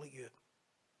become more like you.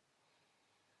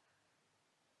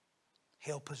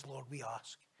 Help us, Lord, we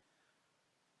ask,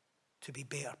 to be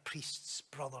better priests,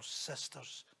 brothers,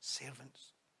 sisters,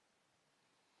 servants.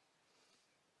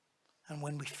 And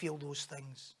when we feel those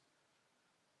things,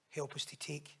 help us to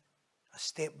take a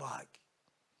step back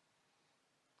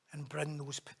and bring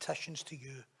those petitions to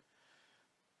you,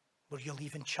 where you'll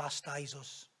even chastise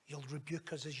us, you'll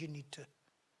rebuke us as you need to,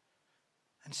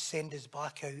 and send us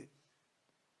back out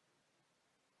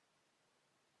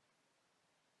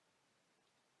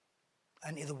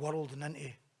into the world and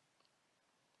into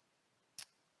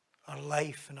our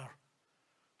life and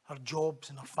our jobs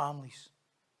and our families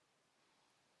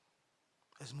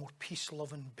as more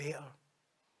peace-loving, better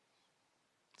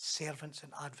servants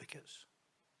and advocates,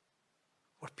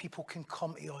 where people can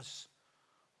come to us,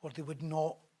 where they would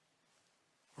not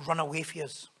run away from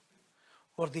us,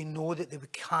 where they know that they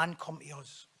can come to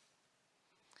us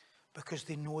because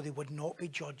they know they would not be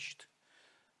judged,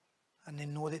 and they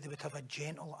know that they would have a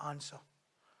gentle answer,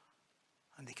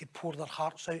 and they could pour their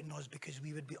hearts out in us because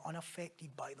we would be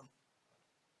unaffected by them.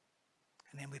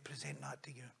 And then we present that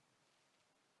to you.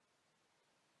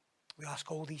 We ask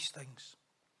all these things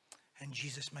in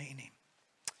Jesus' mighty name.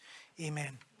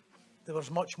 Amen. There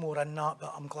was much more in that,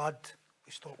 but I'm glad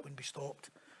we stopped when we stopped,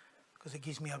 because it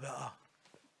gives me a bit of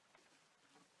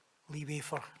leeway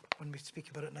for when we speak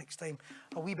about it next time.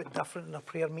 A wee bit different in a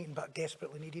prayer meeting, but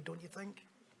desperately needed, don't you think?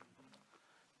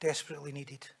 Desperately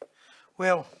needed.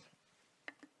 Well,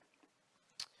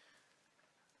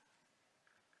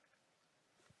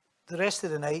 the rest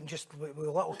of the night, just with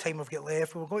the little time we've got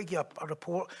left, we're going to give a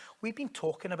report. We've been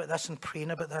talking about this and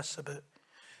praying about this, about,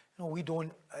 you know, we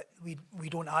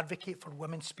don't advocate for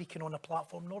women speaking on a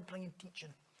platform, nor bringing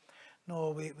teaching.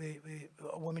 No,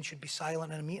 a woman should be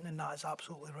silent in a meeting, and that is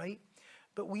absolutely right.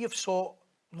 But we have sought,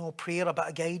 prayer, a bit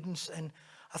of guidance, and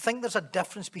I think there's a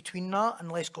difference between that,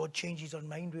 unless God changes our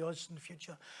mind with us in the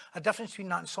future. A difference between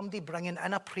that and somebody bringing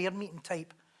in a prayer meeting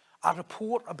type, a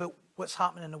report about what's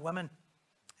happening in the women,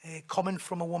 coming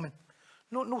from a woman.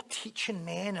 No teaching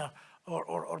men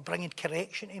or bringing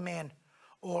correction to men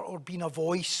or being a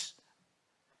voice.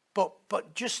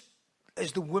 But just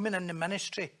as the women in the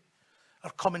ministry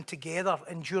are coming together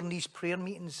and during these prayer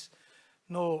meetings,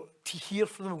 to hear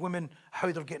from the women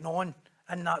how they're getting on,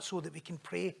 and that so that we can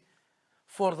pray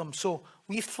for them. So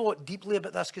we've thought deeply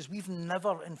about this, because we've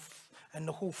never in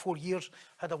the whole 4 years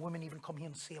had a woman even come here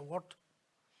and say a word.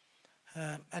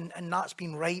 And that's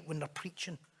been right when they're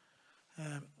preaching.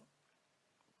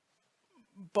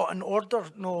 But in order,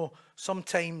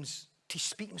 sometimes to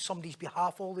speak on somebody's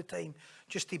behalf all the time,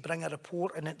 just to bring a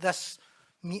report, and at this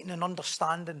meeting and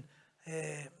understanding,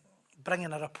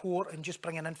 bringing a report and just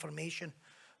bringing information,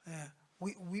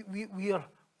 we are,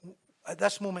 at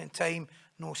this moment in time,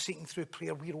 seeking through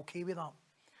prayer, we're okay with that.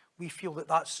 We feel that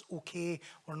that's okay.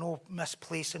 We're not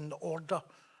misplacing the order.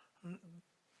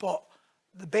 But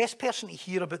the best person to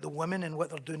hear about the women and what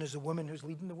they're doing is the woman who's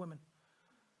leading the women.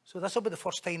 So this will be the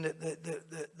first time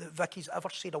that Vicky's ever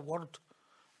said a word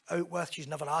out with. She's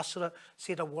never asked her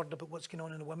said a word about what's going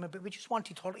on in the women, but we just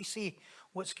wanted her to say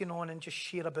what's going on and just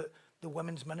share about the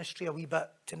women's ministry a wee bit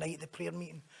tonight at the prayer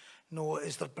meeting.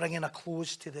 As they're bringing a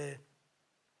close to the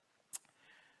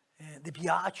the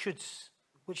Beatitudes,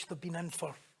 which they've been in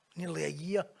for nearly a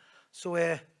year. So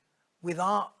with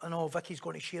that, I know Vicky's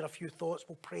going to share a few thoughts.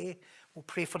 We'll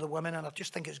pray for the women, and I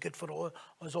just think it's good for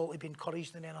us all to be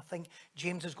encouraged. And then I think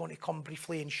James is going to come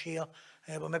briefly and share.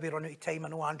 We'll maybe run out of time. I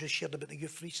know Andrew shared about the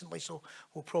youth recently, so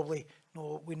we'll probably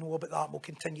know about that, and we'll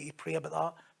continue to pray about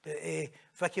that. But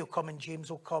Vicky will come and James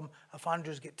will come. If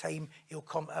Andrew's got time, he'll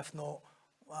come. If not,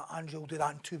 Andrew will do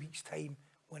that in 2 weeks' time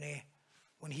when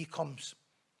he comes.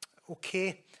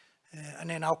 Okay, and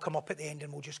then I'll come up at the end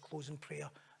and we'll just close in prayer,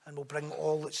 and we'll bring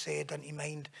all that's said into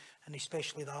mind, and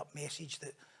especially that message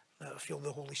that I feel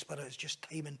the Holy Spirit is just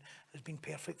timing has been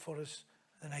perfect for us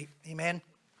tonight. Amen.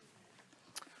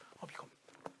 Up you come.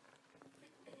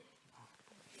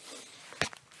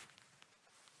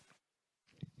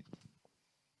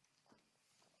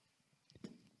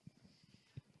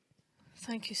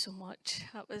 Thank you so much.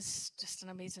 That was just an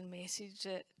amazing message.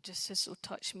 It just has so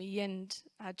touched me, and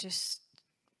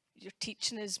you're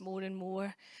teaching us more and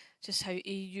more just how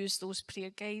to use those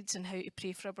prayer guides and how to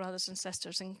pray for our brothers and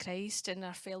sisters in Christ and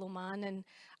our fellow man, and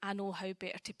I know how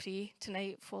better to pray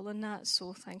tonight following that,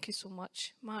 so thank you so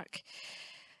much, Mark.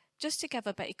 Just to give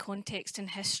a bit of context and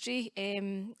history,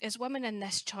 as women in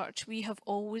this church, we have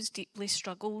always deeply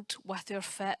struggled with our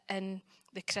fit in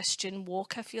the Christian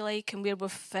walk, if you like, and where we're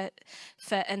fit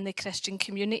in the Christian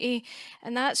community.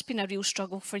 And that's been a real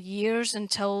struggle for years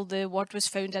until the word was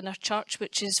found in our church,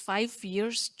 which is 5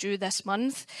 years due this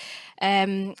month.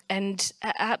 And it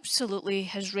absolutely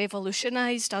has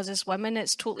revolutionised us as women.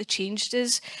 It's totally changed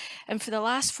us. And for the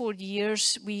last 4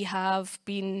 years, we have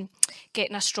been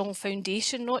getting a strong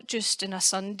foundation, not just in a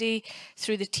Sunday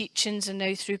through the teachings and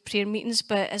now through prayer meetings,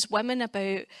 but as women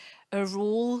about our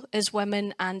role as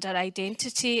women and our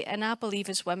identity. And I believe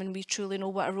as women we truly know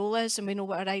what our role is and we know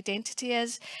what our identity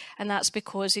is, and that's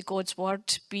because of God's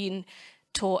word being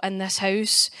taught in this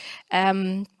house.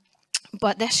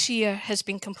 But this year has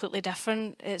been completely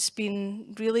different. It's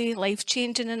been really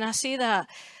life-changing, and I say that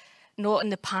not in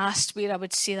the past where I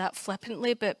would say that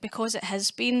flippantly, but because it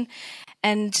has been.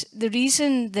 And the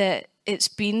reason that it's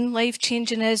been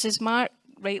life-changing is, as Mark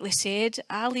rightly said,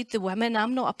 I lead the women.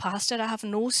 I'm not a pastor. I have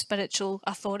no spiritual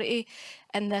authority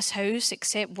in this house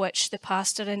except which the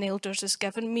pastor and elders has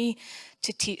given me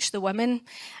to teach the women.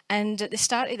 And at the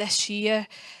start of this year,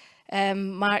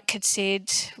 Mark had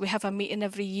said we have a meeting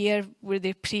every year where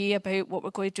they pray about what we're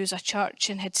going to do as a church,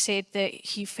 and had said that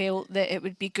he felt that it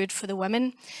would be good for the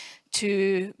women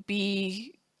to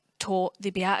be taught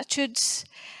the Beatitudes.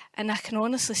 And I can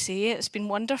honestly say it's been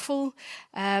wonderful.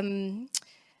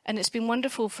 And it's been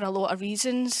wonderful for a lot of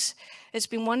reasons. It's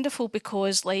been wonderful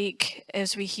because, like,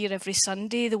 as we hear every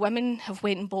Sunday, the women have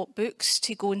went and bought books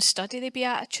to go and study the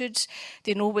Beatitudes.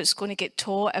 They know what's going to get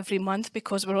taught every month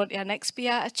because we're on to our next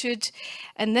Beatitude.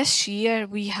 And this year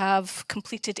we have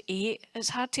completed 8. It's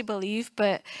hard to believe,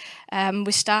 but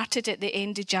we started at the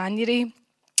end of January.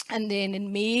 And then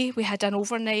in May, we had an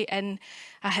overnight in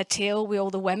a hotel with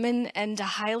all the women. And a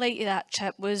highlight of that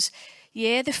trip was,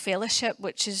 the fellowship,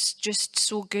 which is just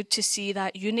so good to see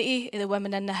that unity of the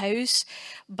women in the house.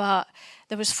 But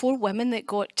there was 4 women that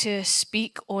got to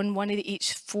speak on one of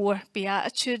each 4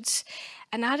 Beatitudes.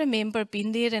 And I remember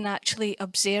being there and actually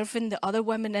observing the other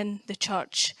women in the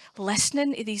church,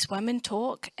 listening to these women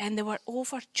talk, and they were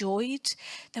overjoyed.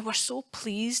 They were so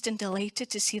pleased and delighted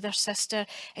to see their sister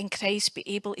in Christ be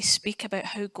able to speak about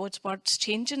how God's word's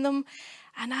changing them.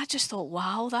 And I just thought,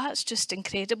 wow, that's just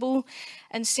incredible.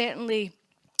 And certainly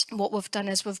what we've done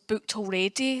is we've booked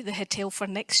already the hotel for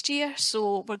next year.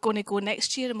 So we're going to go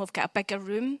next year and we've got a bigger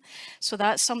room. So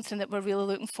that's something that we're really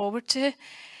looking forward to.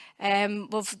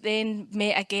 We've then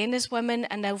met again as women,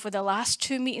 and over the last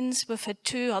 2 meetings we've had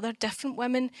 2 other different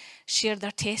women share their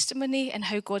testimony and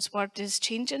how God's word is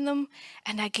changing them.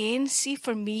 And again, see,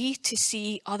 for me to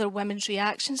see other women's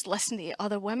reactions, listen to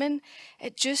other women,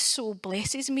 it just so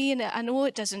blesses me. And I know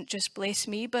it doesn't just bless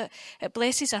me, but it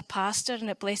blesses our pastor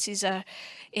and it blesses our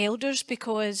elders,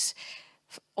 because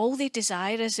all they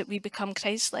desire is that we become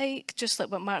Christ-like, just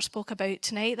like what Mark spoke about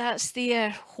tonight. That's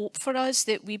their hope for us,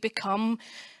 that we become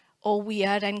all we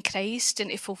are in Christ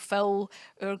and to fulfill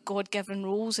our God-given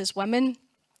roles as women.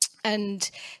 And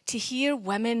to hear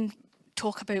women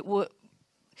talk about what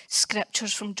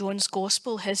scriptures from John's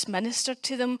Gospel has ministered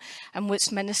to them and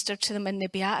what's ministered to them in the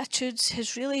Beatitudes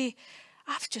has really,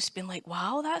 I've just been like,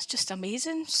 wow, that's just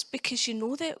amazing, because you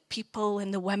know that people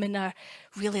and the women are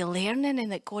really learning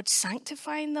and that God's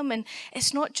sanctifying them. And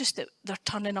it's not just that they're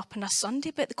turning up on a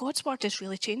Sunday, but God's word is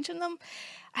really changing them.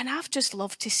 And I've just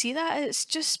loved to see that. It's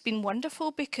just been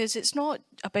wonderful, because it's not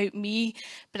about me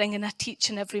bringing a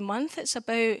teaching every month. It's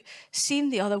about seeing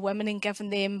the other women and giving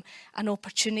them an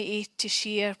opportunity to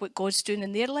share what God's doing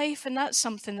in their life. And that's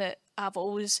something that I've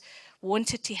always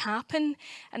wanted to happen.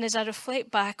 And as I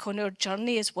reflect back on our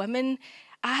journey as women,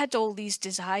 I had all these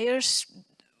desires,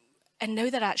 and now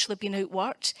they're actually being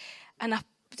outworked. And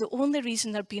the only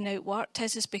reason they're being outworked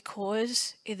is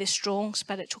because of the strong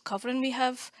spiritual covering we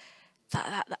have.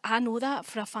 That I know that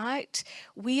for a fact.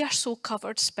 We are so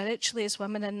covered spiritually as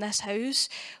women in this house.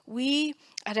 We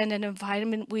are in an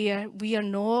environment where we are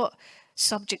not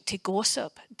subject to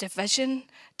gossip, division,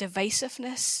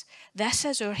 divisiveness. This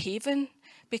is our haven,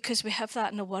 because we have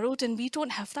that in the world, and we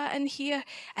don't have that in here.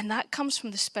 And that comes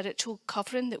from the spiritual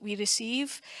covering that we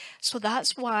receive. So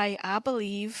that's why I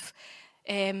believe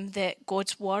that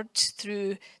God's word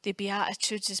through the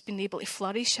Beatitudes has been able to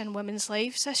flourish in women's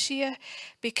lives this year,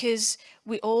 because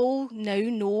we all now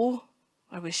know,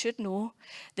 or we should know,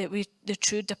 that the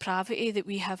true depravity that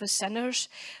we have as sinners.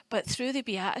 But through the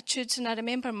Beatitudes, and I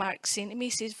remember Mark saying to me,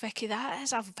 he says, Vicky, that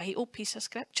is a vital piece of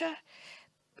scripture.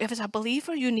 If as a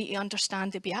believer, you need to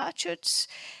understand the Beatitudes.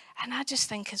 And I just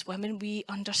think as women, we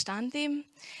understand them,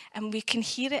 and we can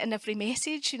hear it in every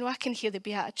message. You know, I can hear the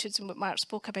Beatitudes and what Mark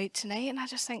spoke about tonight, and I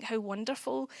just think how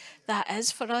wonderful that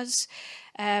is for us.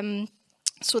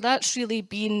 So that's really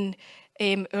been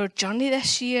our journey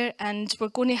this year, and we're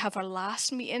going to have our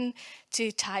last meeting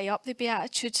to tie up the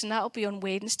Beatitudes, and that'll be on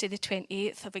Wednesday the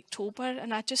 28th of October.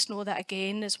 And I just know that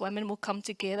again, as women, we'll come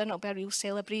together and it'll be a real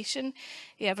celebration of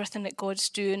everything that God's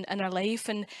doing in our life.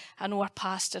 And I know our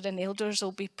pastor and elders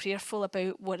will be prayerful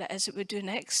about what it is that we do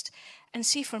next. And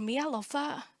see, for me, I love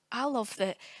that. I love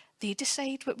that they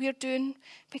decide what we're doing,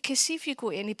 because see, if you go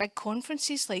to any big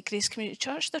conferences like Grace Community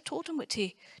Church, they're told them what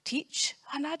to teach,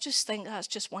 and I just think that's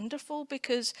just wonderful,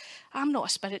 because I'm not a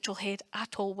spiritual head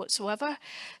at all whatsoever.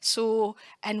 So,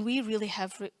 and we really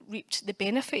have reaped the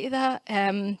benefit of that.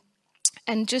 And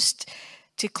just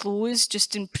to close,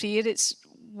 just in prayer, it's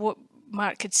what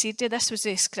Mark had said there. This was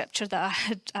a scripture that I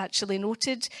had actually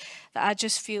noted, that I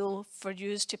just feel for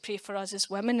you to pray for us as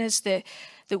women, is that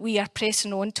we are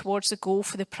pressing on towards the goal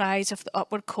for the prize of the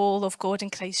upward call of God in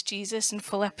Christ Jesus in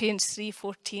Philippians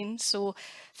 3:14. So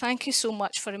thank you so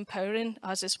much for empowering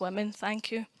us as women.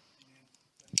 Thank you.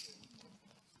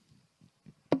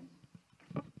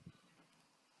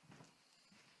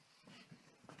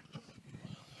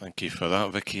 Thank you for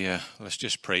that, Vicky. Let's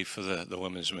just pray for the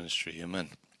women's ministry. Amen.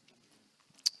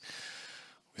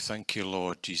 We thank you,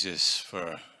 Lord Jesus,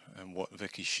 for what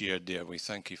Vicky shared there. We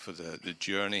thank you for the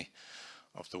journey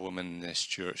of the women in this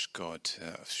church, God,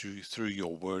 through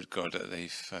your word, God, that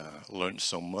they've learned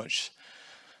so much.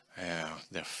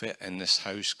 They're fit in this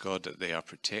house, God, that they are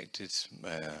protected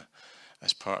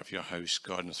as part of your house,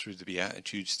 God, and through the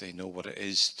Beatitudes, they know what it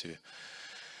is to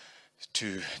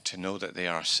know that they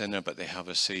are a sinner, but they have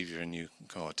a Saviour in you,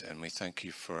 God. And we thank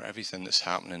you for everything that's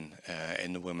happening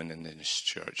in the women in this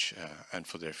church and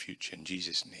for their future. In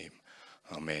Jesus' name,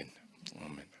 amen.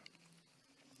 Amen.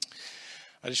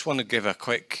 I just want to give a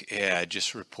quick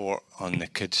just report on the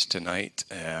kids tonight.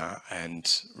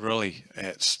 And really,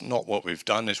 it's not what we've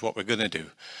done, it's what we're going to do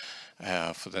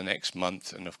for the next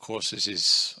month. And of course, this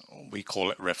is, we call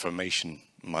it Reformation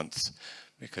Month,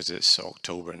 because it's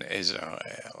October, and it is,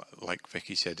 like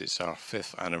Vicky said, it's our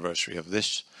 5th anniversary of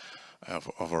this,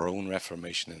 of our own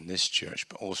Reformation in this church,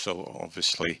 but also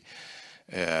obviously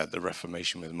the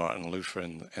Reformation with Martin Luther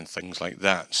and things like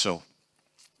that. So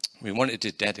we wanted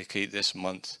to dedicate this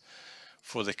month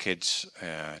for the kids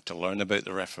to learn about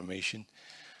the Reformation,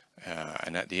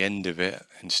 and at the end of it,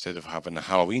 instead of having a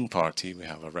Halloween party, we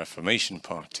have a Reformation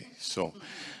party. So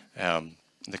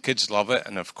the kids love it,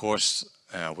 and of course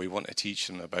we want to teach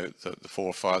them about the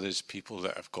forefathers, people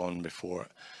that have gone before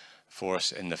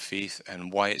us in the faith,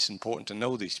 and why it's important to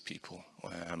know these people,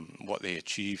 what they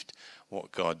achieved,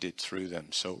 what God did through them.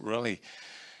 So really,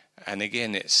 and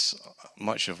again, it's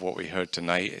much of what we heard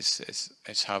tonight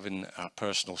is having a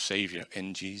personal Saviour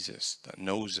in Jesus that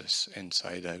knows us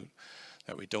inside out,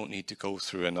 that we don't need to go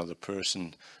through another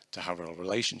person to have a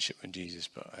relationship with Jesus,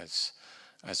 but as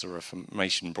the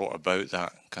Reformation brought about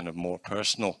that kind of more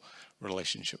personal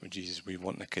relationship with Jesus, we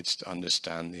want the kids to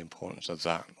understand the importance of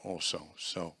that also.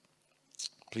 So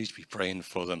please be praying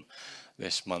for them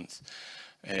this month.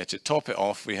 To top it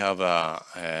off, we have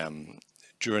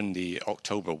during the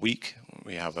October week,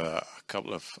 we have a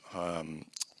couple of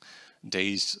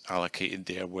days allocated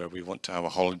there where we want to have a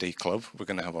holiday club. We're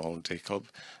going to have a holiday club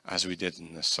as we did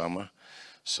in the summer,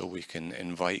 so we can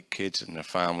invite kids and their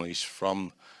families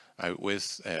from out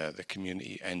with the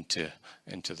community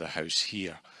into the house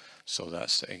here. So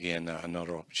that's, again,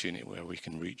 another opportunity where we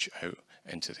can reach out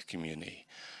into the community.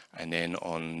 And then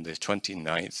on the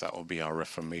 29th, that will be our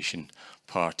Reformation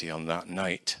party on that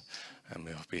night. And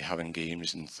we'll be having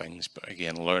games and things, but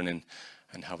again, learning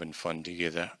and having fun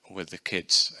together with the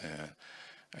kids.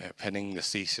 Pinning the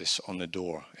thesis on the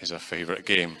door is a favourite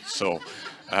game. So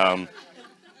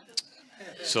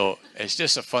so it's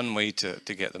just a fun way to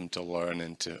get them to learn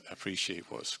and to appreciate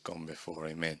what's gone before.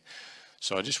 Amen.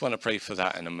 So I just want to pray for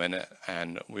that in a minute.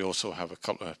 And we also have a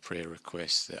couple of prayer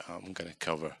requests that I'm going to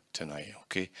cover tonight.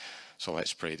 Okay, so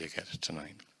let's pray together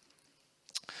tonight.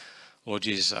 Lord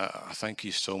Jesus, I thank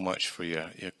you so much for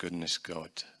your goodness, God,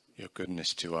 your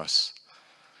goodness to us.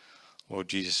 Lord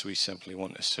Jesus, we simply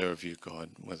want to serve you,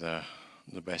 God, with the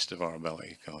best of our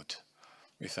ability, God.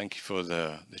 We thank you for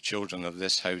the children of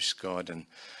this house, God, and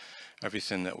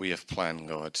everything that we have planned,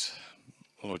 God.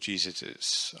 Lord Jesus,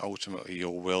 it's ultimately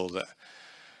your will that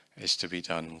is to be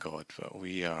done, God, but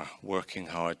we are working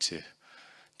hard to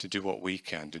do what we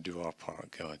can, to do our part,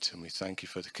 God. And we thank you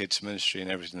for the kids ministry and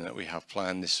everything that we have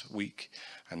planned this week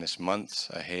and this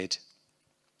month ahead.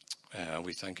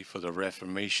 We thank you for the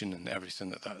Reformation and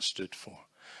everything that stood for.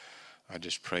 I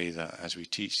just pray that as we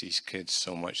teach these kids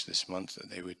so much this month, that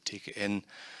they would take it in,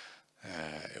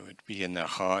 it would be in their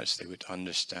hearts, they would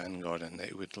understand, God, and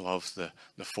they would love the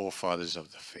forefathers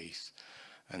of the faith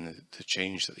and the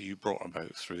change that you brought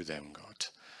about through them, God.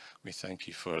 We thank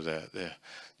you for the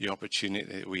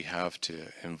opportunity that we have to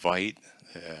invite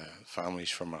families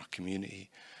from our community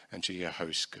into your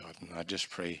house, God. And I just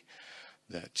pray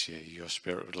that your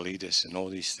Spirit would lead us in all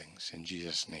these things. In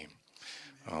Jesus' name,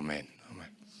 amen. Amen.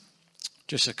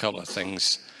 Just a couple of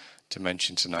things to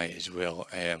mention tonight as well.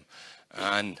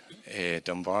 Anne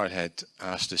Dunbar had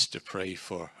asked us to pray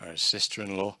for her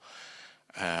sister-in-law,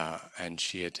 and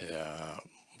she had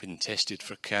been tested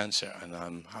for cancer, and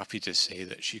I'm happy to say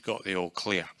that she got the all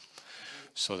clear.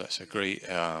 So that's a great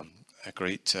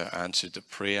answer to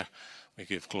prayer. We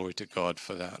give glory to God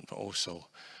for that, but also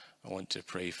I want to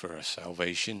pray for her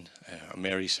salvation.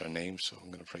 Mary's her name, so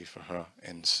I'm going to pray for her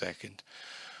in a second.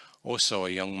 Also, a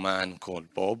young man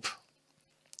called Bob,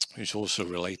 who's also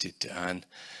related to Anne.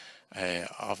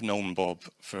 I've known Bob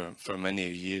for many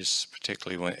years,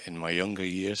 particularly in my younger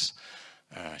years.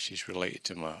 She's related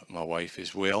to my wife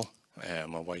as well,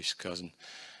 my wife's cousin.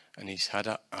 And he's had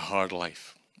a hard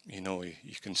life. You know,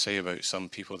 you can say about some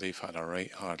people they've had a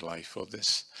right hard life. Well,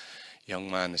 this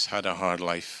young man has had a hard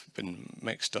life, been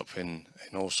mixed up in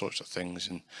all sorts of things,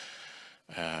 and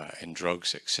in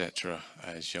drugs, etc.,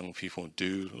 as young people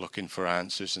do, looking for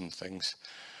answers and things.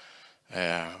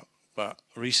 But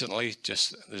recently,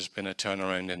 there's been a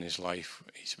turnaround in his life.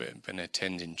 He's been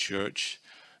attending church.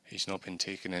 He's not been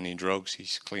taking any drugs.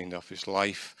 He's cleaned up his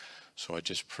life. So I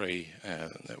just pray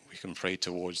that we can pray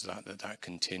towards that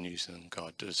continues and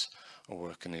God does a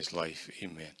work in his life.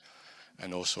 Amen.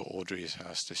 And also Audrey has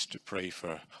asked us to pray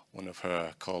for one of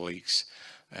her colleagues.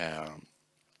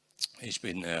 He's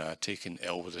been taken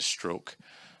ill with a stroke,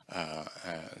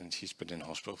 and he's been in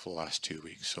hospital for the last 2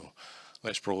 weeks. So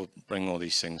let's bring all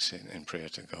these things in prayer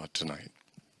to God tonight.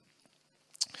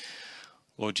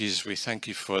 Lord Jesus, we thank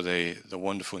you for the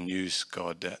wonderful news,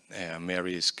 God, that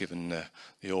Mary has given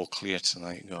the all clear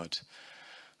tonight, God.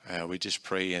 We just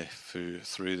pray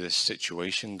through this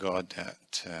situation, God,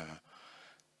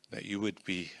 that you would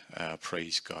be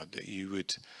praised, God, that you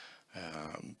would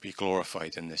be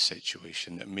glorified in this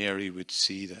situation, that Mary would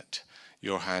see that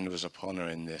your hand was upon her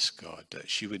in this, God, that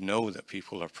she would know that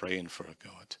people are praying for her,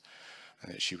 God,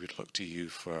 and that she would look to you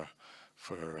for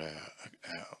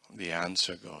the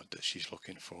answer, God, that she's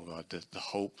looking for, God, the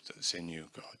hope that's in you,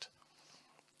 God.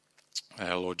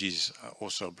 Lord Jesus, I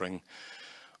also bring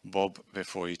Bob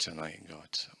before you tonight, God.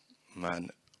 Man,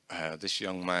 this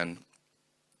young man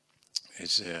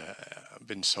has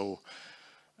been so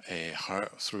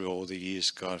hurt through all the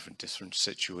years, God, from different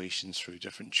situations, through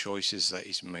different choices that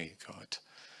he's made, God.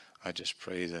 I just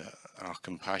pray that our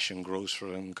compassion grows for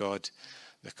him, God.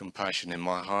 The compassion in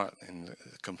my heart and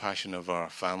the compassion of our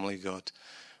family, God,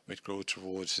 would grow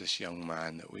towards this young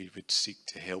man, that we would seek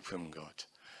to help him, God.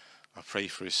 I pray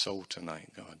for his soul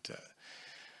tonight, God, that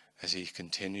as he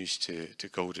continues to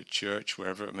go to church,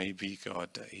 wherever it may be, God,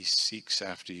 that he seeks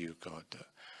after you, God, that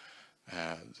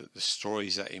the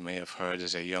stories that he may have heard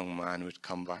as a young man would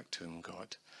come back to him,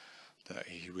 God, that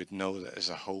he would know that there's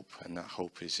a hope, and that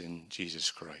hope is in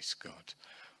Jesus Christ, God.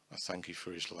 I thank you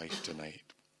for his life tonight.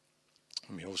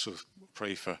 And we also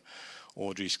pray for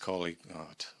Audrey's colleague,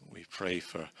 God. We pray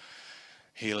for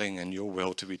healing and your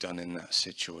will to be done in that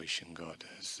situation, God,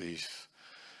 as they've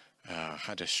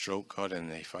had a stroke, God,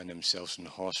 and they find themselves in the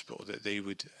hospital, that they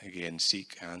would again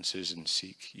seek answers and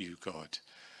seek you, God,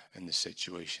 in the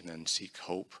situation, and seek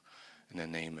hope in the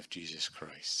name of Jesus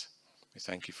Christ. We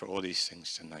thank you for all these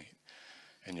things tonight.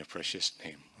 In your precious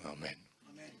name, amen.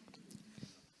 Amen.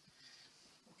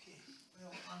 Okay,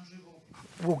 well, Andrew,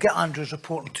 we'll get Andrew's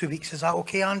report in 2 weeks. Is that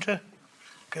okay, Andrew?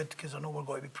 Good, because I know we're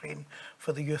going to be praying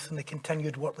for the youth and the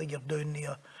continued work that you're doing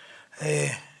there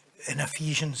in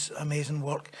Ephesians. Amazing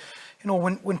work. You know,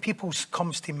 when people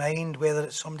comes to mind, whether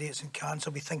it's somebody that's in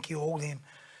cancer, we think of all them.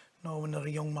 You know, when they're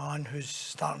a young man who's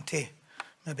starting to,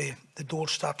 maybe the door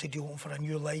started to open for a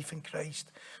new life in Christ,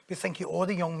 we think of all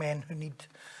the young men who need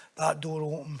that door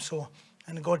open. So,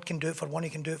 and God can do it for one, he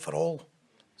can do it for all.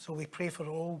 So we pray for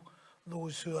all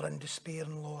those who are in despair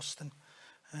and lost, and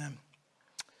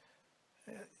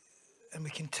we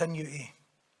continue to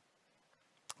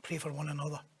pray for one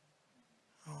another.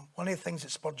 One of the things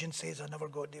that Spurgeon says I never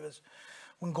got to do is,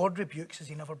 when God rebukes us,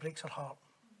 he never breaks our heart.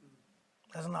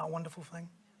 Isn't that a wonderful thing?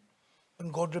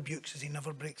 When God rebukes us, he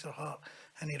never breaks our heart,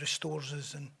 and he restores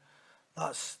us. And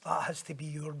that has to be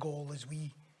your goal, as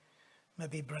we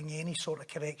maybe bring any sort of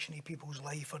correction in people's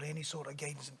life, or any sort of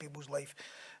guidance in people's life.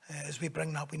 As we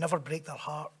bring that, we never break their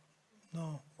heart.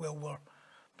 No, well, we're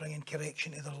bringing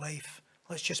correction to their life.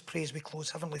 Let's just pray as we close.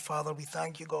 Heavenly Father, we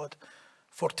thank you, God,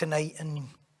 for tonight and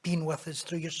being with us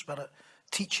through your Spirit,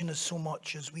 teaching us so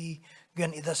much as we go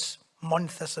into this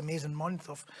month, this amazing month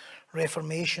of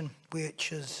Reformation, which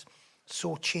has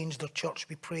so changed our church.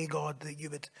 We pray, God, that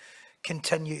you would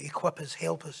continue to equip us,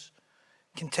 help us,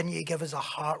 continue to give us a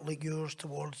heart like yours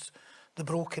towards the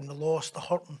broken, the lost, the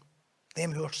hurting,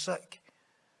 them who are sick,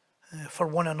 for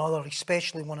one another,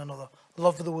 especially one another.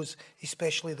 Love those,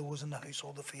 especially those in the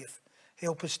household of faith.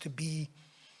 Help us to be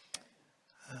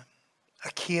a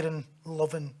caring,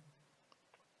 loving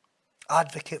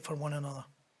advocate for one another,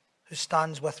 who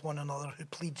stands with one another, who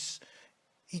pleads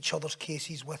each other's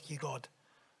cases with you, God.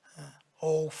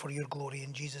 All for your glory,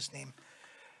 in Jesus' name.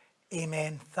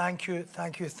 Amen. Thank you.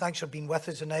 Thanks for being with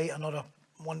us tonight. Another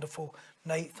wonderful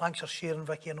night. Thanks for sharing,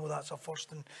 Vicky. I know that's our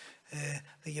first and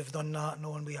that you've done that.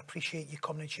 No, and we appreciate you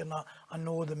coming and sharing that. I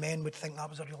know the men would think that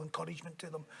was a real encouragement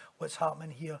to them, what's happening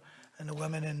here, and the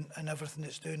women and everything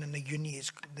it's doing, and the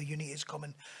unity is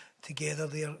coming together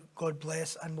there. God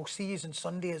bless, and we'll see you on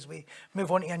Sunday as we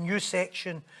move on to a new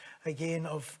section again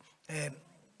of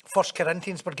 1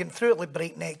 Corinthians. We're getting through it like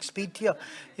breakneck speed here.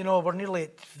 You know, we're nearly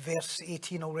at verse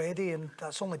 18 already, and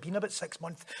that's only been about 6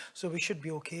 months, so we should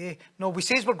be okay. No, we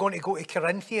says we're going to go to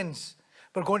Corinthians.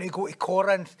 We're going to go to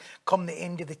Corinth come the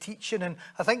end of the teaching, and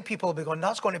I think people will be going,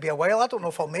 that's going to be a while. I don't know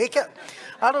if I'll make it.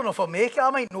 I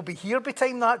might not be here by the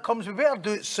time that comes. We better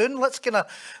do it soon. Let's kind of,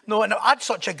 no, and I had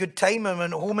such a good time. I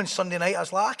went home on Sunday night. I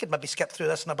was like, I could maybe skip through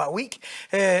this in about a week,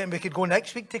 and we could go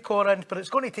next week to Corinth, but it's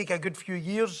going to take a good few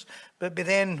years. But by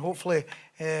then, hopefully,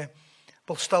 we'll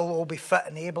still all be fit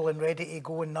and able and ready to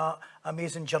go on that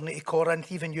amazing journey to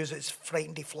Corinth. Even use it's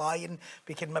frightened to flying.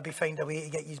 We can maybe find a way to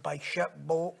get you by ship,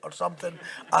 boat or something.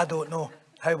 I don't know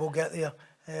how we'll get there.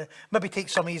 Maybe take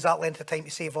some of you that length of time to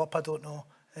save up. I don't know.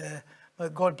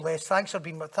 But God bless. Thanks for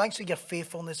your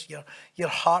faithfulness, your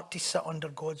heart to sit under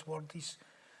God's word. His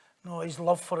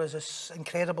love for us is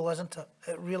incredible, isn't it?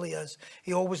 It really is.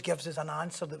 He always gives us an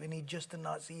answer that we need just in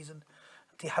that season.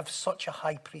 To have such a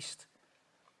high priest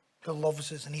who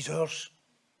loves us, and he's ours.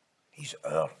 He's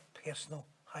our personal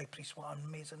high priest. What an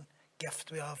amazing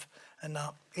gift we have in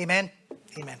that. Amen.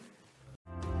 Amen.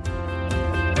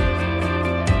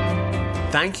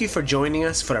 Thank you for joining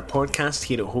us for our podcast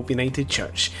here at Hope United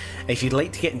Church. If you'd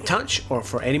like to get in touch or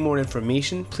for any more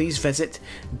information, please visit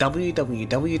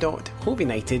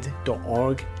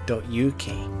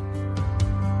www.hopeunited.org.uk.